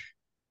week,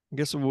 I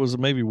guess it was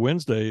maybe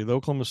Wednesday, the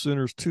Oklahoma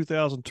Sooners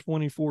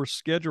 2024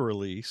 schedule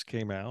release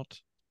came out.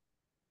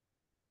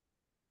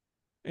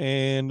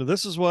 And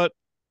this is what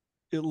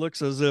it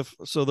looks as if.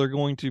 So they're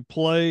going to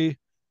play,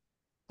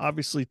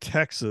 obviously,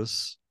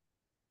 Texas.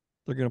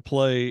 They're going to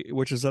play,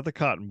 which is at the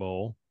Cotton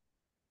Bowl.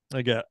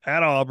 They got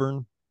at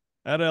Auburn,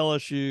 at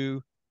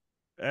LSU,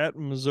 at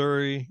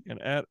Missouri, and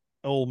at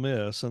Ole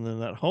Miss. And then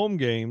that home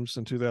games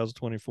in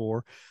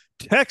 2024.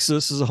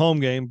 Texas is a home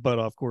game, but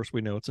of course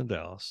we know it's in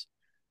Dallas.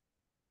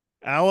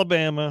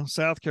 Alabama,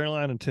 South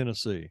Carolina, and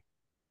Tennessee.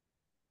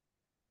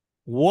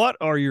 What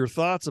are your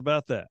thoughts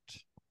about that?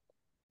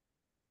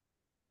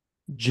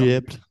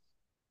 Gypped.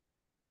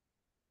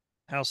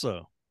 How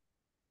so?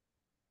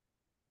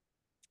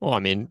 Well, I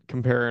mean,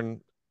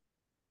 comparing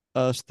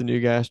us, the new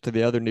guys, to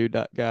the other new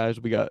guys,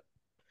 we got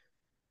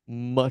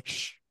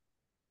much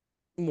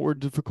more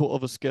difficult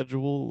of a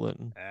schedule,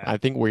 and I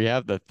think we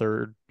have the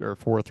third or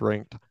fourth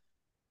ranked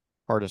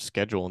hardest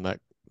schedule in that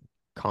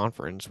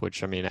conference,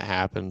 which, I mean, it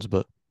happens,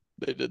 but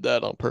they did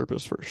that on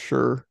purpose for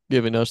sure,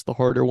 giving us the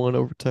harder one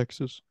over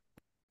Texas.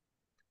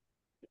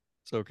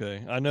 It's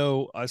okay. I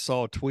know I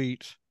saw a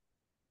tweet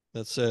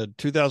that said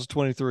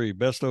 2023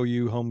 best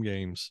OU home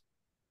games.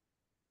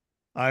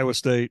 Iowa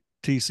State,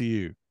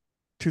 TCU.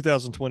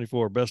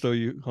 2024 best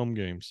OU home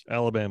games.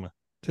 Alabama,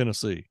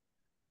 Tennessee.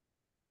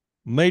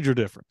 Major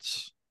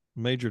difference.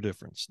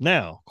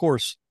 Now, of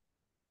course,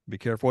 be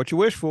careful what you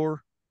wish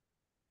for.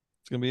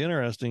 It's going to be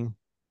interesting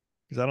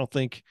because I don't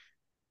think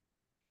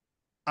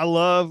I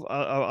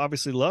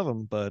obviously love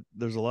them, but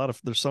there's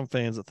some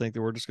fans that think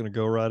that we're just going to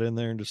go right in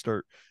there and just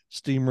start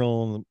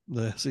steamrolling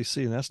the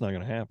SEC, and that's not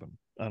going to happen.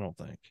 I don't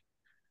think.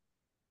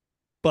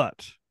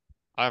 But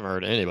I haven't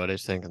heard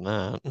anybody's thinking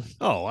that.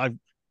 Oh,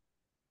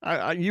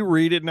 you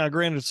read it now.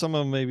 Granted, some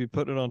of them maybe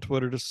put it on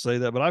Twitter just to say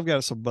that, but I've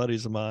got some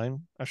buddies of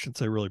mine. I shouldn't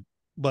say really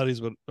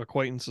buddies, but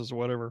acquaintances or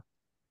whatever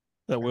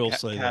that will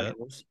say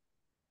casuals. that.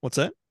 What's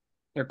that?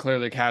 They're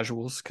clearly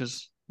casuals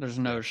because there's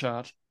no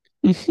shot.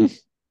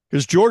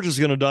 Because Georgia's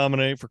going to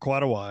dominate for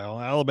quite a while.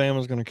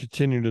 Alabama's going to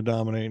continue to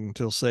dominate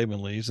until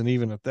Saban leaves, and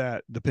even at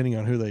that, depending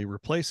on who they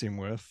replace him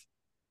with,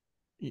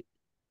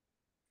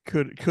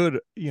 could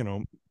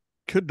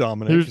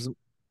dominate.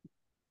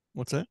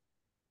 What's that?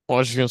 Well, I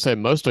was just going to say,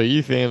 most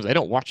OU fans, they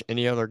don't watch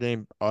any other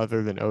game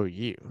other than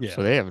OU. Yeah.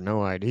 So they have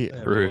no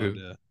idea.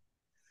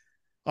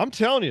 I'm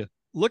telling you,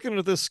 looking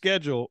at this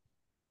schedule,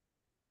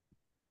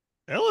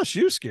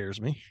 LSU scares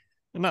me.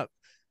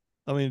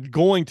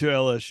 Going to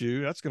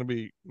LSU, that's going to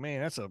be,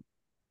 man, that's a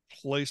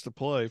place to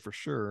play for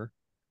sure.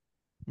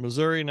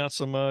 Missouri, not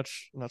so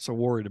much. Not so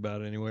worried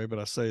about it anyway, but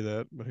I say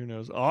that. But who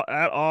knows?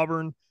 At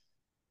Auburn,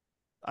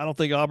 I don't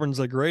think Auburn's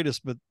the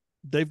greatest, but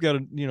they've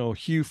got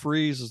Hugh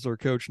Freeze as their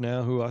coach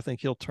now, who I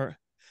think he'll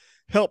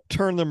help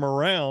turn them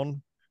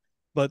around.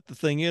 But the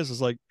thing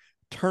is like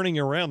turning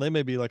around, they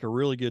may be like a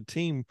really good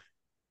team,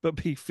 but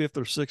be fifth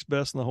or sixth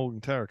best in the whole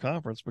entire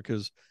conference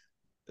because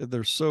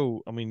they're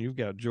so. I mean, you've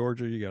got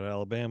Georgia, you got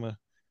Alabama,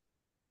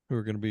 who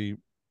are going to be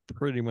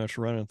pretty much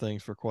running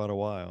things for quite a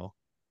while.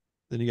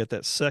 Then you got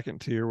that second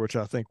tier, which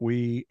I think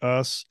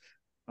I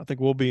think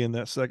we'll be in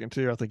that second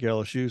tier. I think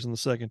LSU's in the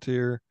second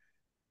tier.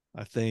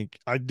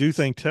 I do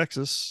think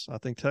Texas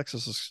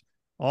is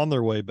on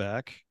their way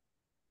back.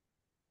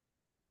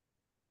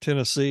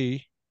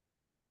 Tennessee.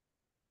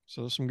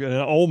 So some good.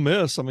 And Ole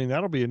Miss, I mean,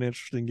 that'll be an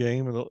interesting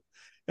game.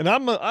 And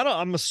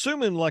I'm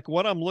assuming like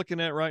what I'm looking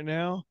at right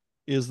now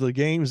is the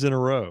games in a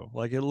row.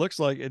 Like it looks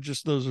like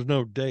there's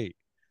no date.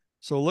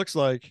 So it looks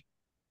like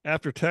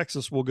after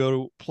Texas, we'll go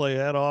to play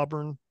at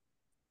Auburn,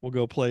 we'll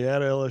go play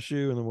at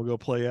LSU, and then we'll go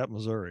play at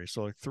Missouri.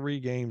 So like 3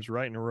 games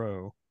right in a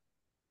row.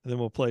 And then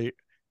we'll play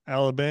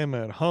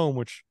Alabama at home,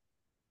 which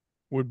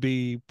would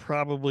be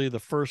probably the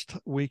first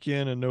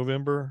weekend in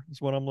November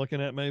is what I'm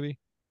looking at maybe.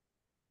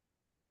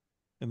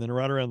 And then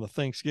right around the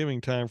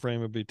Thanksgiving time frame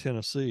would be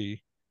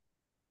Tennessee.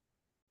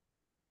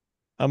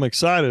 I'm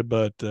excited,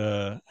 but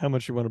how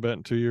much you want to bet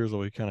in 2 years will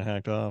we kind of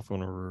hacked off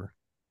when we're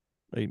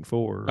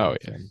 8-4? Oh,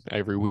 yeah.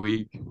 Every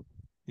week.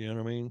 You know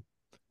what I mean?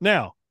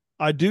 Now,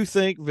 I do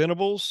think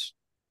Venables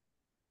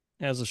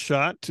has a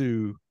shot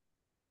to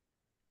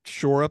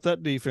shore up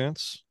that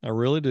defense. I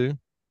really do.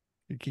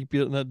 You keep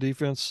getting that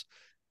defense.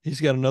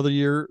 He's got another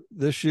year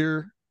this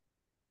year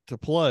to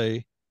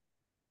play,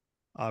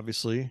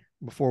 obviously,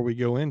 before we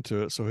go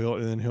into it. So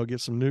he'll get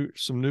some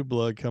new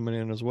blood coming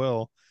in as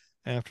well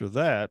after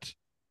that.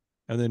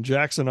 And then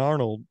Jackson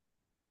Arnold,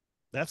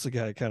 that's the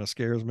guy that kind of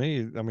scares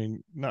me. I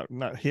mean,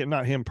 not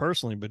him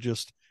personally, but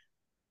just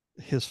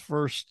his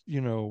first,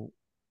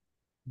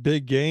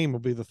 big game will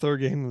be the third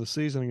game of the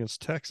season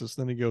against Texas.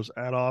 Then he goes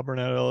at Auburn,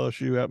 at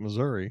LSU, at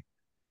Missouri,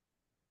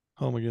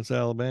 home against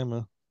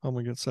Alabama, home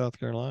against South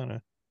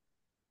Carolina.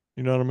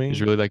 You know what I mean?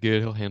 He's really that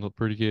good. He'll handle it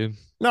pretty good.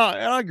 No,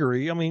 I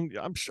agree. I mean,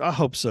 I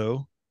hope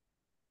so,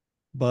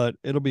 but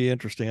it'll be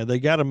interesting. They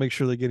got to make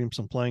sure they get him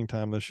some playing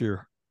time this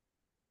year.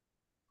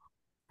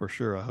 for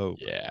sure. I hope.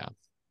 Yeah.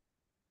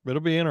 But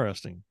it'll be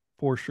interesting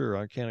for sure.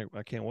 I can't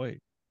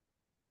wait.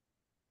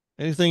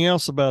 Anything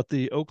else about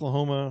the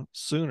Oklahoma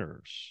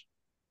Sooners?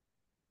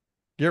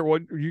 Garrett,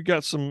 what you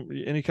got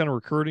any kind of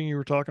recruiting you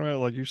were talking about?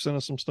 Like you sent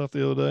us some stuff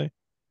the other day.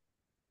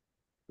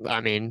 I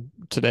mean,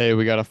 today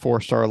we got a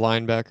 4-star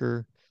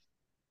linebacker,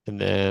 and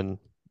then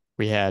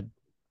we had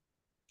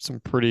some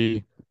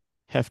pretty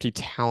hefty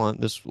talent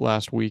this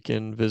last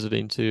weekend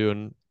visiting too,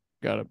 and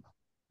got a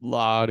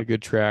lot of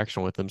good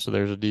traction with them. So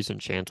there's a decent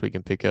chance we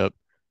can pick up,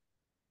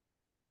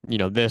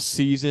 this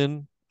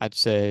season, I'd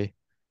say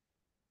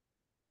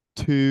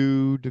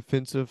 2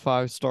 defensive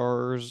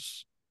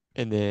 5-stars,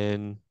 and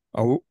then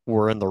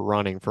we're in the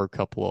running for a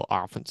couple of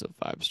offensive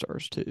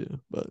 5-stars too.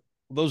 But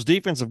those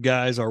defensive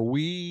guys, are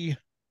we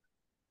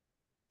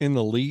in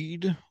the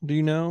lead? Do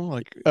you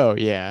know? oh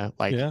yeah,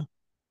 yeah,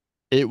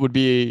 it would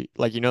be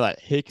like that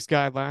Hicks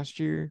guy last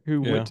year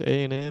who yeah. went to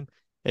A&M.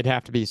 It'd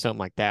have to be something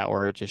like that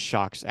where it just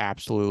shocks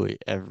absolutely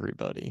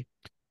everybody.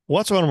 Well,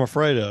 that's what I'm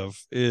afraid of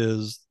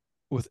is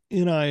with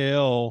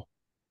NIL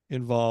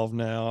involved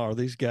now. Are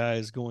these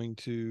guys going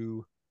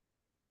to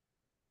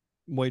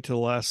wait till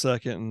the last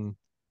second? And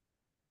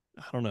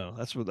I don't know.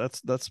 That's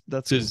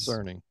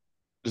concerning.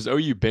 Does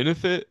OU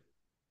benefit?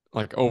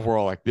 Like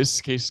overall, like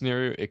this case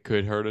scenario, it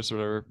could hurt us or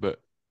whatever,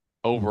 but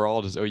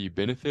overall, does OU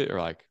benefit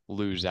or like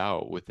lose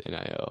out with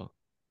NIL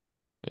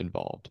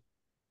involved?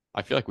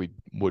 I feel like we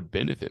would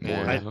benefit more.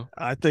 Yeah.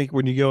 I think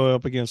when you go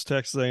up against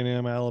Texas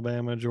A&M,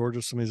 Alabama,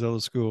 Georgia, some of these other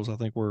schools, I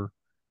think we're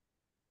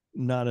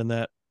not in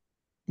that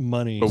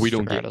money. But we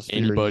don't get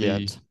stratosphere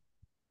yet.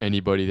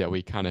 anybody that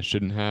we kind of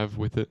shouldn't have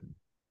with it.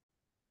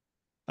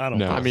 I don't.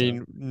 No. think I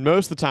mean,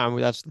 most of the time,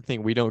 that's the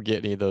thing. We don't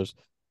get any of those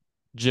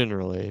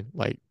generally.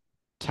 Like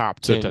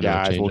top So 10 that'll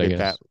guys change, will I get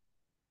that. guess.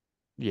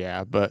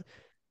 Yeah, but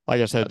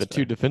like I said, That's the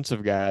 2 fair.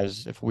 defensive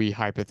guys, if we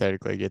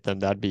hypothetically get them,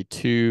 that'd be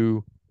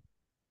 2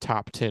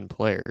 top 10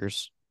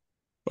 players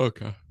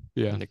Okay.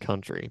 Yeah. in the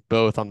country,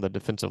 both on the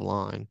defensive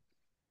line.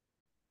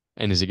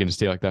 And is it going to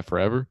stay like that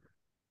forever?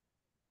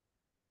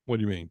 What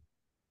do you mean?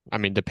 I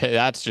mean,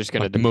 that's just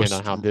going to Like the depend on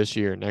most- how this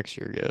year and next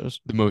year goes.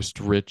 The most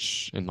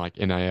rich and like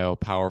NIL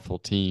powerful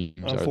teams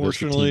are those the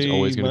Unfortunately, teams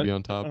always going to be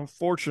on top?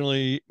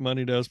 Unfortunately,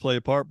 money does play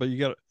a part, but you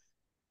got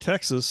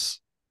Texas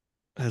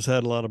has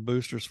had a lot of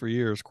boosters for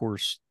years. Of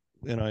course,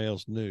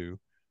 NIL's new,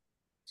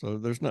 so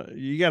there's not.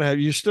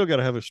 You still got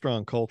to have a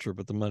strong culture,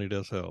 but the money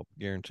does help.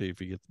 Guarantee if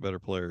you get the better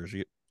players.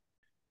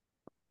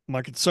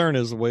 My concern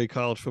is the way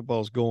college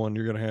football is going.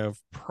 You're going to have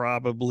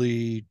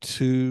probably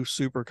 2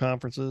 super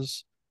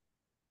conferences.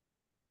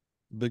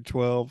 Big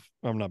 12.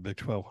 I'm not Big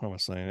 12. What am I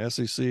saying?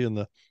 SEC and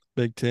the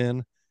Big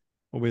 10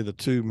 will be the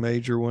 2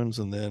 major ones.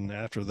 And then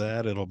after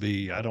that, it'll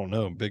be, I don't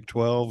know, Big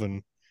 12.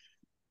 And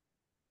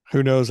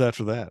who knows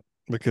after that?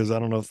 Because I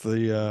don't know if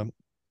the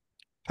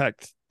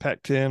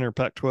Pac 10 or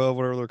Pac 12,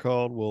 whatever they're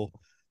called, will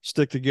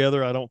stick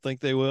together. I don't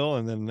think they will.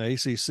 And then the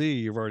ACC,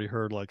 you've already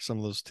heard like some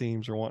of those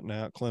teams are wanting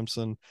out.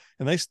 Clemson.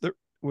 And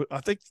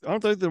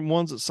aren't they the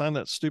ones that signed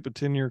that stupid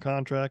 10-year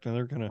contract and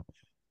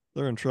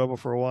they're in trouble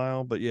for a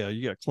while. But yeah,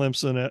 you got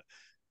Clemson at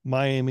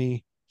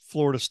Miami,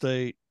 Florida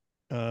State,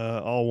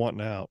 all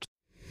wanting out.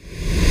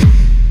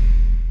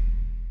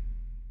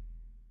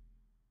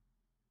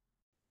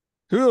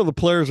 Who are the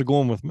players that are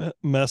going with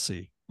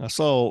Messi? I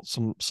saw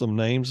some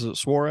names. Is it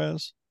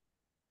Suarez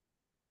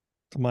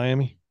to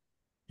Miami?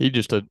 He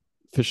just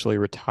officially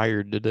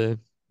retired today.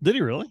 Did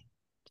he really?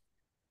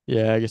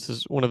 Yeah, I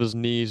guess one of his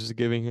knees is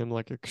giving him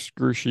like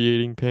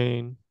excruciating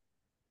pain.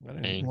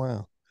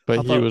 Wow.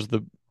 But he was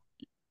the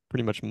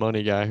pretty much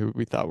money guy who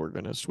we thought were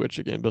going to switch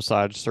again,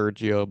 besides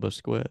Sergio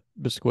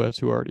Busquets,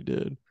 who already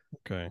did.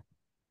 Okay.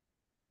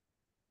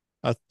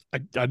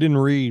 I didn't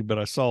read, but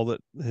I saw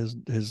that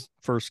his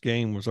first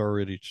game was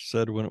already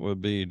said when it would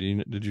be.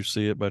 Did you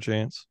see it by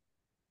chance?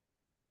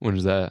 When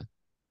is that?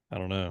 I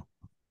don't know.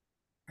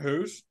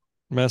 Who's?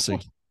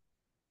 Messi.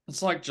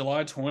 It's like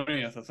July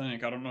 20th, I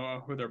think. I don't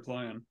know who they're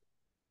playing.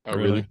 Oh,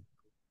 really?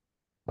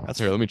 That's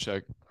Here, let me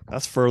check.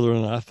 That's further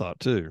than I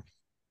thought too.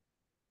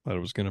 Thought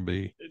it was going to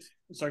be.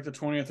 It's like the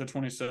 20th or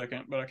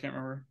 22nd, but I can't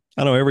remember.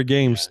 I know every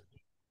game's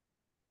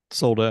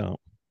sold out.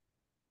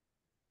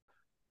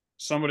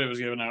 Somebody was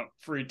giving out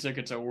free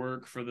tickets at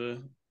work for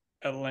the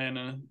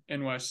Atlanta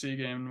NYC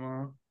game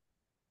tomorrow.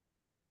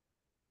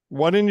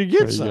 Why didn't you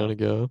get Are you some? going to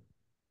go?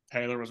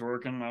 Taylor was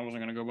working. I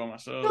wasn't going to go by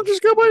myself. No,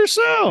 just go by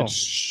yourself. It's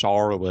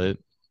Charlotte.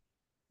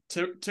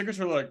 Tickets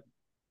are like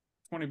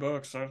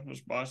 $20. I'll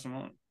just buy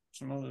some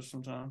others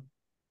sometime.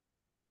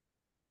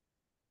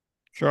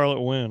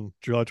 Charlotte when?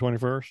 July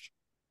 21st?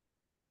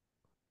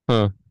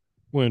 Huh.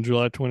 When?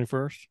 July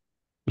 21st?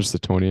 Just the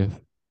 20th.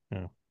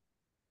 Yeah.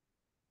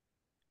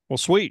 Well,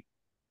 sweet.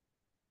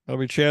 That'll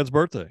be Chad's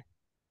birthday.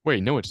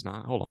 Wait, no, it's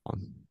not. Hold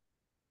on.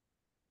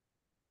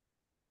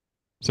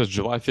 It says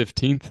July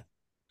 15th,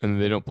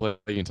 and they don't play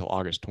until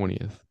August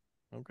 20th.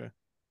 Okay.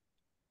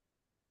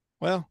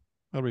 Well,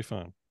 that'll be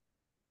fun.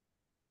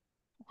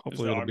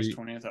 Hopefully Is it'll August be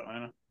 20th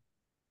Atlanta?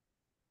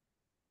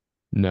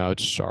 No,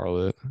 it's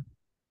Charlotte.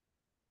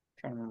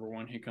 Trying to remember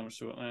when he comes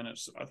to Atlanta.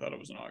 I thought it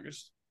was in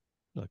August.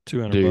 like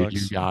 $200. Dude,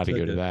 you got to go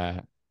to ticket.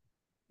 that.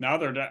 Now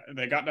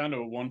they got down to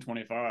a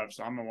 125,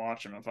 so I'm gonna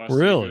watch them if I see a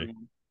Really? good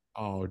one.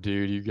 Oh,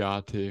 dude, you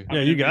got to.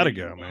 Yeah, you got to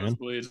go, man.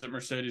 Nosebleeds at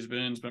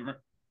Mercedes-Benz, but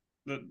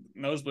the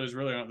nosebleeds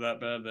really aren't that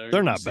bad there. They're You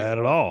can not see bad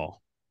a at lot.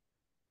 all.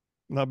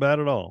 Not bad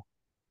at all.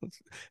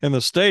 And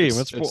the stadium,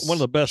 it's one of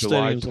the best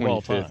July stadiums of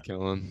all time. 25th,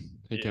 Kellen.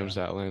 He Yeah. comes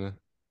to Atlanta.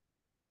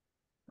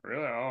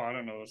 Really? Oh, I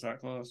didn't know it was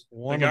that close.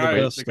 One of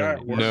the best The guy at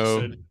stadiums. work No.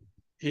 said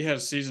he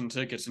has season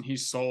tickets and he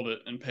sold it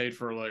and paid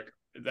for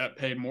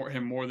paid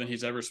more than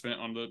he's ever spent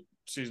on the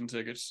season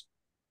tickets.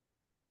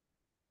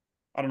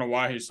 I don't know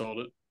why he sold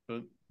it,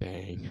 but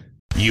Dang.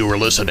 You are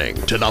listening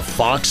to the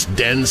Fox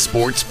Den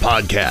Sports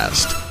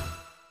Podcast.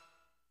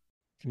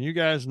 Can you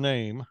guys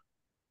name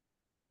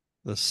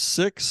the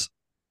 6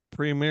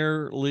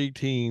 Premier League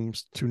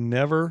teams to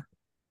never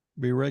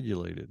be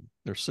regulated?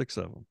 There's 6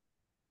 of them.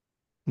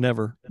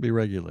 Never be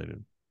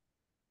regulated.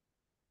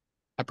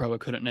 I probably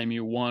couldn't name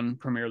you one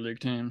Premier League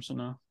team, so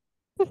no.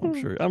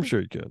 I'm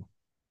sure you could.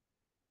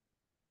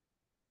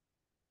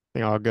 I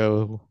think I'll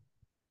go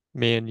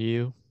Man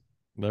U.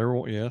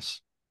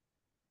 Yes.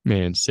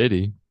 Man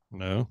City.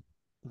 No.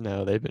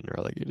 No, they've been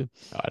relegated.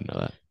 Oh, I know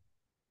that.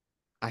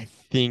 I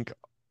think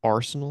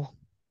Arsenal.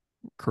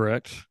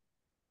 Correct.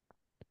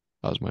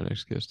 That was my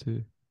next guess,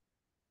 too.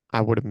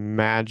 I would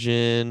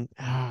imagine.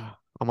 I'm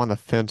on the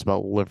fence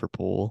about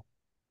Liverpool.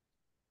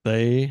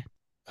 They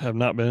have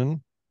not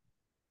been.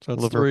 So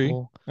that's 3.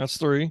 Liverpool. That's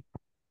 3.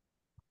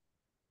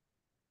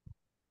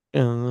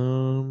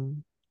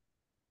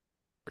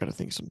 Gotta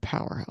think some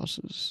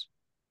powerhouses.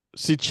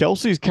 See,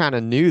 Chelsea's kind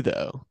of new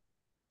though.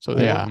 So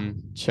yeah,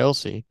 Mhm.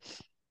 Chelsea.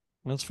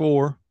 That's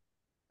 4.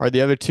 Are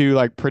the other two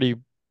like pretty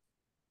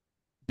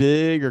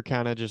big or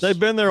kind of just They've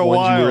been there a ones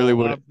you while. really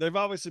would- They've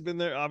obviously been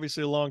there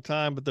a long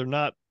time, but they're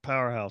not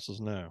powerhouses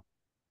now.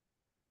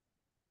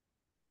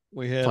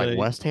 We had like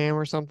West Ham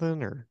or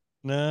something or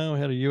we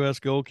had a U.S.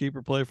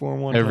 goalkeeper play for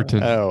him one Everton.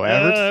 time. oh Yeah,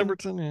 Everton.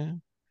 Everton, yeah.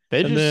 They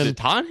And just then- Is it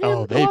Tottenham?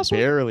 oh the they last one?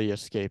 barely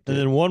escaped And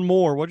it. then one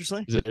more. What'd you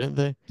say? Is it Didn't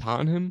they?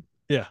 Tottenham?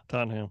 Yeah,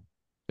 Tottenham.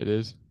 It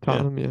is.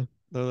 Tottenham, yeah.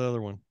 They're the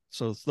other one.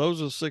 So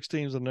those are 6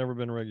 teams that have never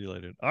been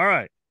regulated. All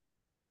right.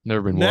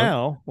 Never been what?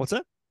 Now, what's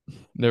that?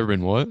 Never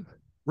been what?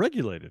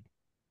 Regulated.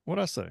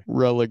 What'd I say?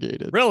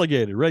 Relegated.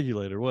 Relegated,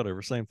 regulated,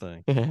 whatever, same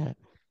thing.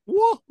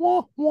 Wah,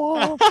 wah,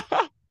 wah.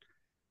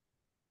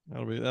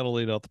 That'll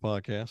lead out the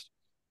podcast.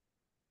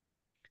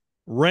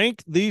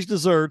 Rank these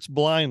desserts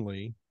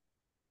blindly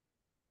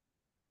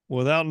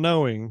without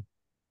knowing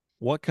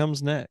what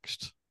comes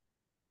next.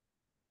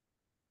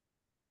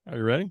 Are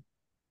you ready?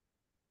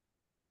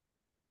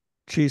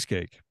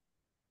 Cheesecake.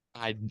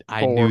 I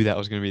 4. knew that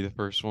was going to be the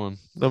first one.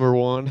 Number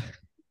 1.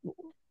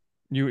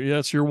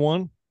 That's your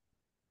one?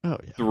 Oh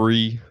yeah.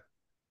 3.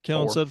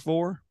 Kellen 4. said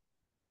 4.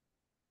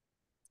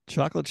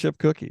 Chocolate chip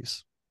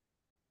cookies.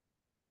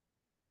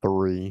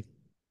 3.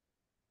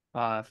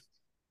 5.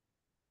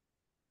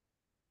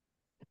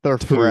 They're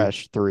 2.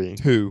 fresh. 3.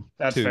 2.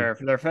 That's 2. fair.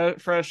 They're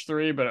fresh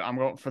 3, but I'm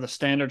going for the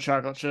standard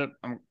chocolate chip.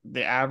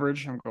 The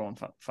average. I'm going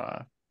 5.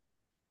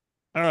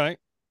 All right.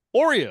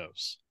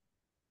 Oreos.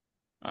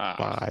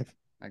 5.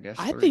 I guess.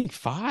 I 3. think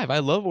 5. I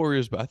love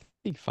Oreos, but I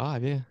think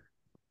 5, yeah.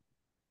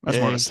 That's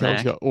more of a Kellen's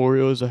snack. got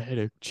Oreos ahead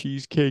of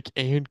cheesecake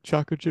and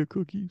chocolate chip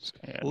cookies.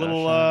 Yeah, A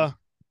little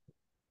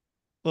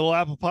little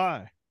apple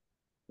pie.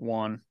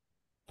 1.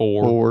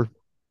 4. 4.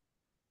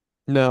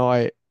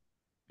 No,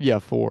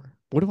 4.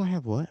 What do I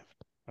have left?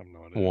 I have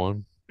no idea.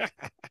 1.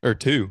 Or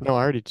 2. No,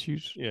 I already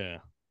choose. Yeah.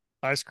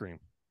 Ice cream.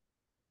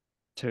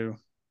 2.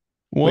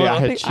 Wait, I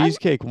had think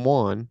cheesecake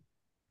 1,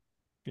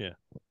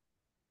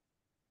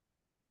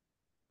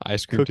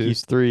 ice cream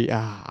cookies 3.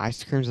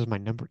 Ice creams is my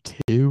number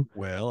 2.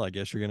 Well, I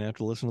guess you're going to have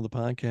to listen to the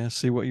podcast,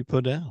 see what you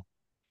put down.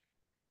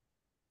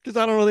 Because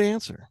I don't know the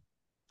answer.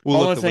 We'll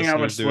Only let the thing I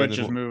would listeners do it, and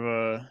switch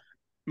then is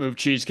move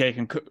cheesecake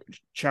and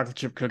chocolate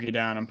chip cookie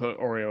down and put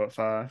Oreo at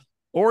 5.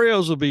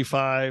 Oreos will be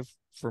 5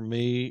 for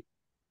me.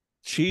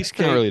 It's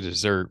Cheesecake. not really a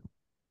dessert.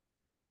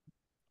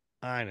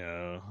 I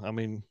know. I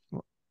mean,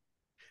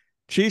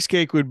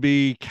 cheesecake would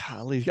be,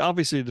 golly,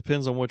 obviously it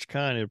depends on which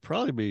kind. It'd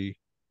probably be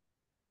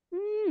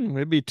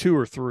maybe 2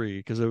 or 3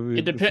 because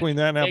It depends. between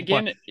that and apple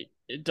Again, pie.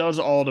 it does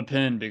all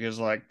depend because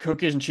like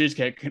cookies and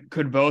cheesecake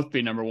could both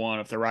be number 1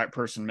 if the right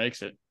person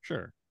makes it.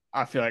 Sure.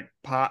 I feel like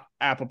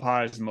apple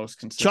pie is the most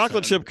consistent.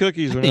 Chocolate chip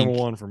cookies I are number think-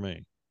 1 for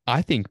me.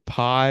 I think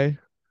pie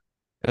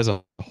as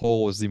a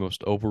whole is the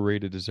most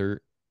overrated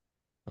dessert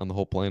on the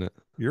whole planet.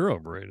 You're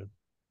overrated.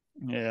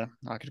 Yeah,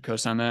 I could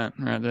co-sign that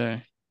right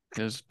there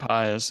because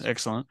pie is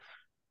excellent.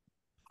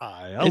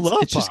 I It's- love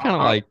it's just pie. kinda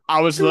like- I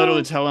was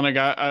literally telling a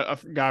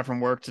guy from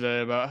work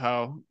today about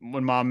how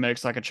when mom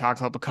makes like a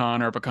chocolate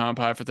pecan or a pecan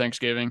pie for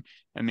Thanksgiving,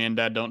 and me and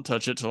dad don't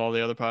touch it till all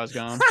the other pie's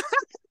gone.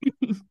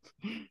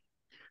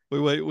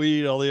 we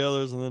eat all the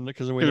others, and then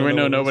because we Because we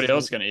know nobody nobody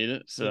else is can eat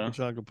it. So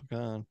chocolate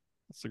pecan.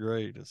 That's the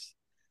greatest.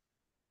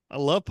 I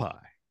love pie.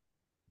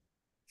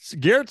 So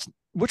Garrett's.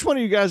 Which one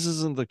of you guys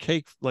isn't the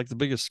cake, like the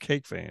biggest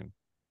cake fan?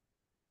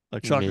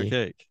 Like chocolate Me.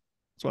 cake.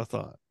 That's what I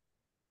thought.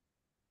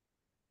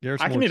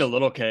 Garrett's I can more- eat a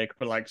little cake,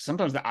 but like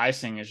sometimes the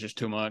icing is just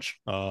too much.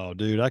 Oh,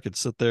 dude, I could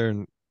sit there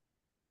and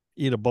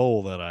eat a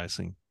bowl of that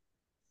icing.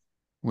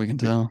 We can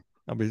tell.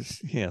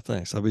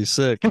 Thanks. I'll be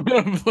sick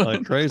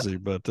like crazy,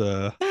 but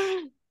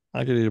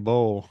I could eat a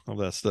bowl of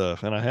that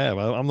stuff, and I have.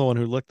 I'm the one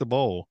who licked the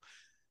bowl.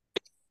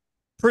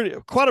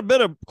 Quite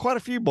a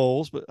few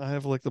bowls, but I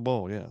have licked the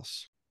bowl.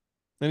 Yes.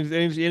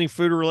 Any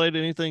food related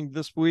anything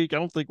this week? I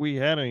don't think we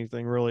had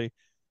anything really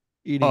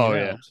eating Oh, it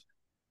yeah. out.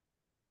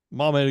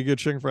 Mom made a good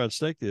chicken fried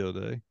steak the other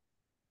day.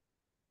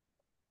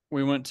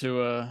 We went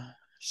to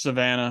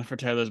Savannah for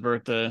Taylor's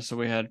birthday, so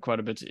we had quite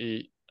a bit to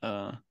eat.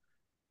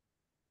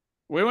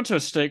 We went to a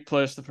steak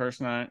place the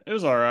first night. It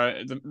was all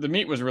right. The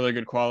meat was really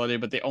good quality,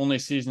 but the only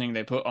seasoning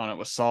they put on it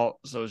was salt,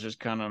 so it was just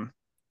kind of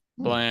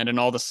bland, and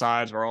all the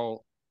sides were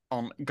all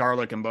on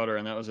garlic and butter,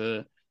 and that was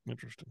it.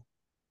 Interesting.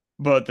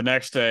 But the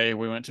next day,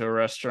 we went to a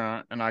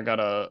restaurant, and I got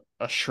a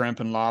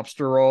shrimp and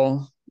lobster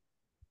roll,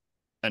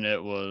 and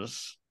it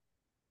was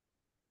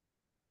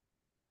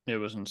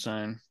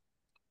insane.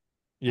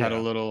 Yeah. Had a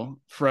little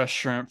fresh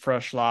shrimp,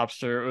 fresh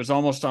lobster. It was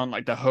almost on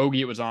like the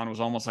hoagie it was on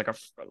was almost like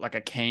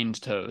a Cane's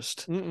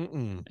toast.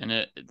 Mm-mm-mm.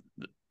 And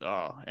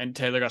and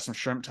Taylor got some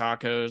shrimp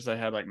tacos. They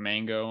had like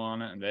mango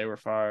on it, and they were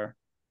fire.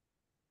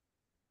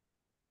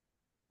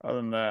 Other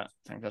than that,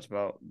 I think those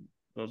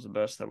are the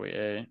best that we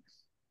ate.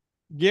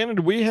 Gannon,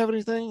 did we have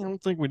anything? I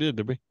don't think we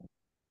did we?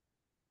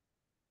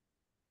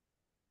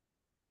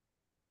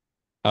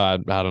 I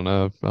don't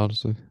know,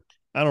 honestly.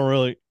 I don't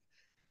really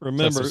That's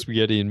remember. some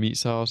spaghetti and meat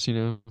sauce, There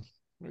you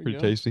pretty go.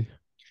 tasty.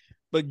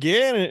 But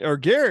Gannon or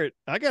Garrett,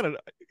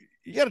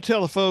 you gotta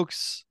tell the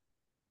folks,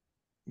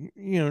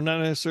 not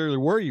necessarily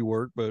where you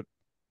work, but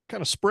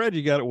kind of spread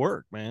you got at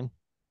work, man.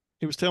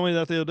 He was telling me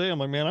that the other day. I'm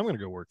like, man, I'm gonna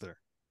go work there.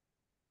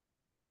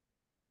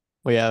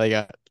 Well, yeah, they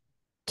got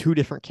 2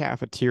 different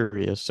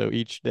cafeterias, so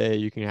each day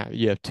you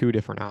have 2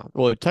 different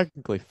well,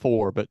 technically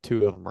 4, but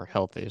 2 of them are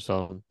healthy,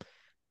 so I'm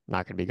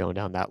not going to be going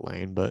down that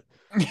lane. But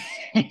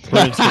for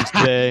instance,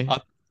 today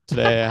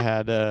I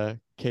had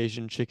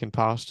Cajun chicken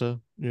pasta.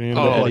 You end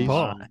up like Eddie's.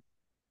 Paul.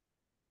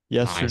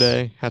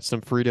 Yesterday had some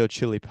Frito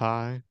chili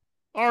pie.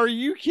 Are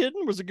you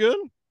kidding? Was it good?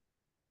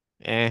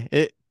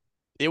 It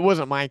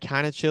wasn't my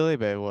kind of chili,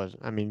 but it was.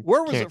 I mean,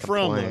 Where was can't it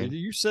from? Though? complain.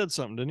 You said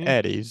something, didn't you?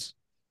 Eddie's.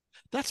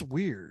 That's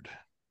weird.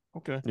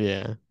 Okay.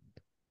 Yeah.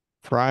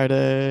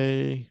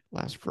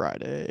 Last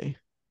Friday,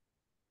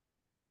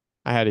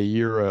 I had a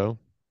gyro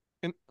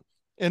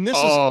And this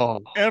is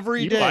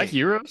every you day. like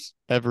gyros?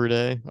 every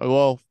day.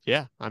 Well,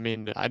 yeah. I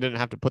mean, I didn't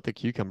have to put the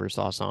cucumber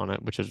sauce on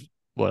it, which is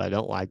what I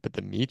don't like, but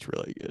the meat's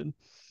really good.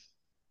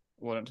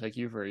 Wouldn't take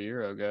you for a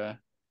gyro guy.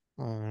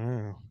 Oh,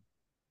 no.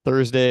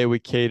 Thursday, we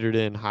catered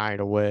in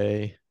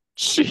Hideaway.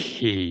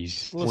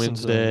 Jeez. Listen to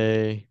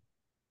Wednesday,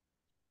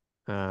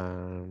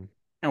 And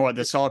what,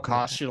 this all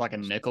costs you like a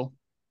nickel?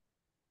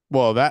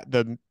 well,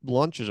 the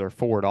lunches are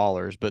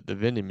 $4, but the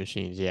vending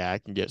machines, yeah, I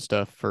can get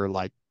stuff for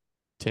like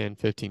 10,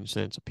 15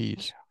 cents a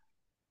piece.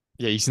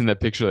 Yeah, you seen that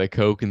picture of that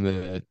Coke and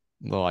the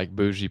like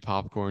bougie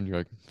popcorn? You're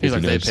like, He's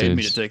like, they 59 paid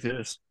me to cents. take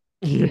this.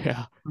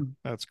 Yeah.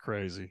 That's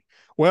crazy.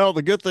 Well,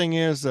 the good thing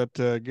is that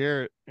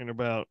Garrett, in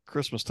about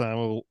Christmas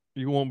time,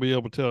 you won't be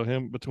able to tell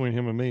him between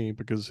him and me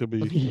because he'll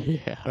be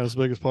Yeah. as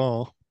big as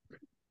Paul.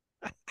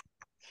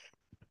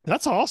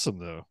 That's awesome,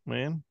 though,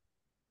 man.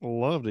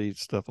 Love to eat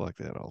stuff like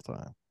that all the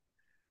time.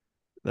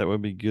 That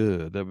would be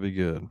good. That would be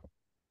good.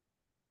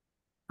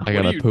 I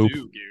gotta poop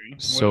Gary?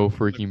 so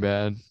freaking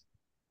bad.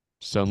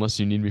 So unless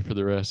you need me for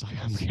the rest,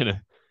 I'm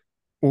gonna.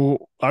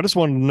 Well, I just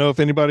wanted to know if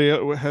anybody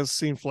has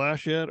seen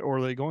Flash yet, or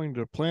are they going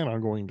to plan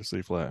on going to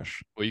see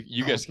Flash? Well,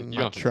 you guys can. I'm You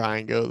gonna don't have to, try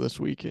and go this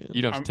weekend.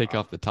 you don't have to take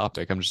off the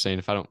topic. I'm just saying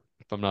if I'm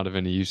not of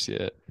any use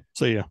yet,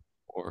 See ya.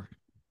 or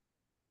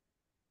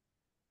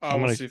I I'm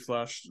want gonna- to see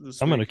Flash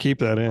this I'm going to week. keep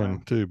that in Wow.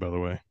 too, by the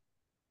way.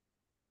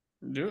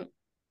 Do it.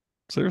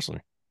 Seriously.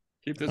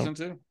 Keep this Oh. in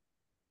too.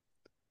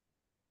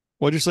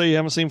 What'd you say? You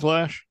haven't seen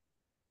Flash?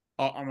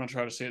 I'm going to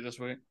try to see it this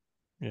week.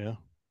 Yeah.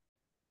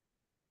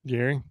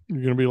 Gary, you're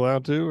going to be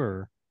allowed to,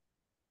 or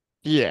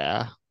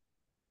Yeah.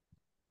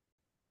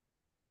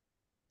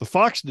 the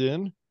Fox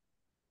Den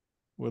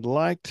would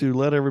like to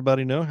let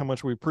everybody know how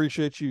much we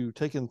appreciate you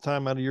taking the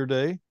time out of your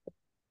day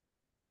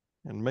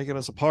and making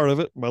us a part of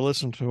it by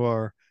listening to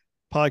our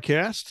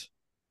podcast.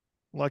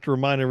 I'd like to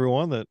remind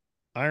everyone that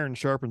iron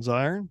sharpens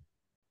iron.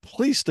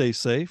 Please stay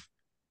safe,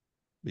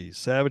 be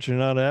savage and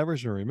not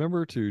average, and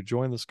remember to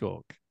join the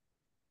skulk.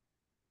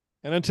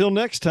 And until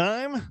next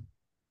time,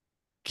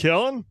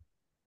 Kellen.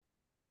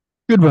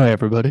 Goodbye,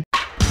 everybody.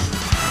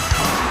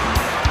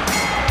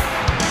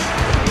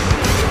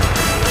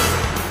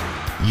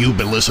 You've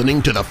been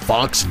listening to the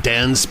Fox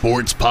Den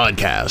Sports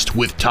Podcast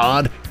with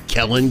Todd,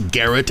 Kellen,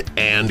 Garrett,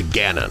 and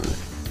Gannon.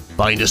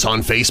 Find us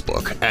on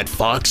Facebook at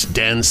Fox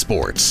Den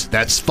Sports.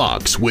 That's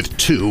Fox with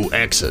 2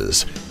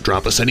 X's.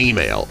 Drop us an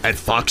email at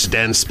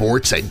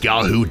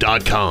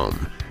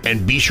foxdensports@yahoo.com.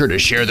 And be sure to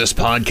share this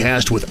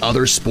podcast with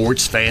other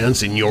sports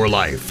fans in your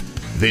life.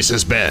 This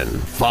has been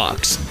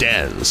Fox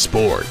Den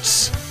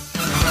Sports.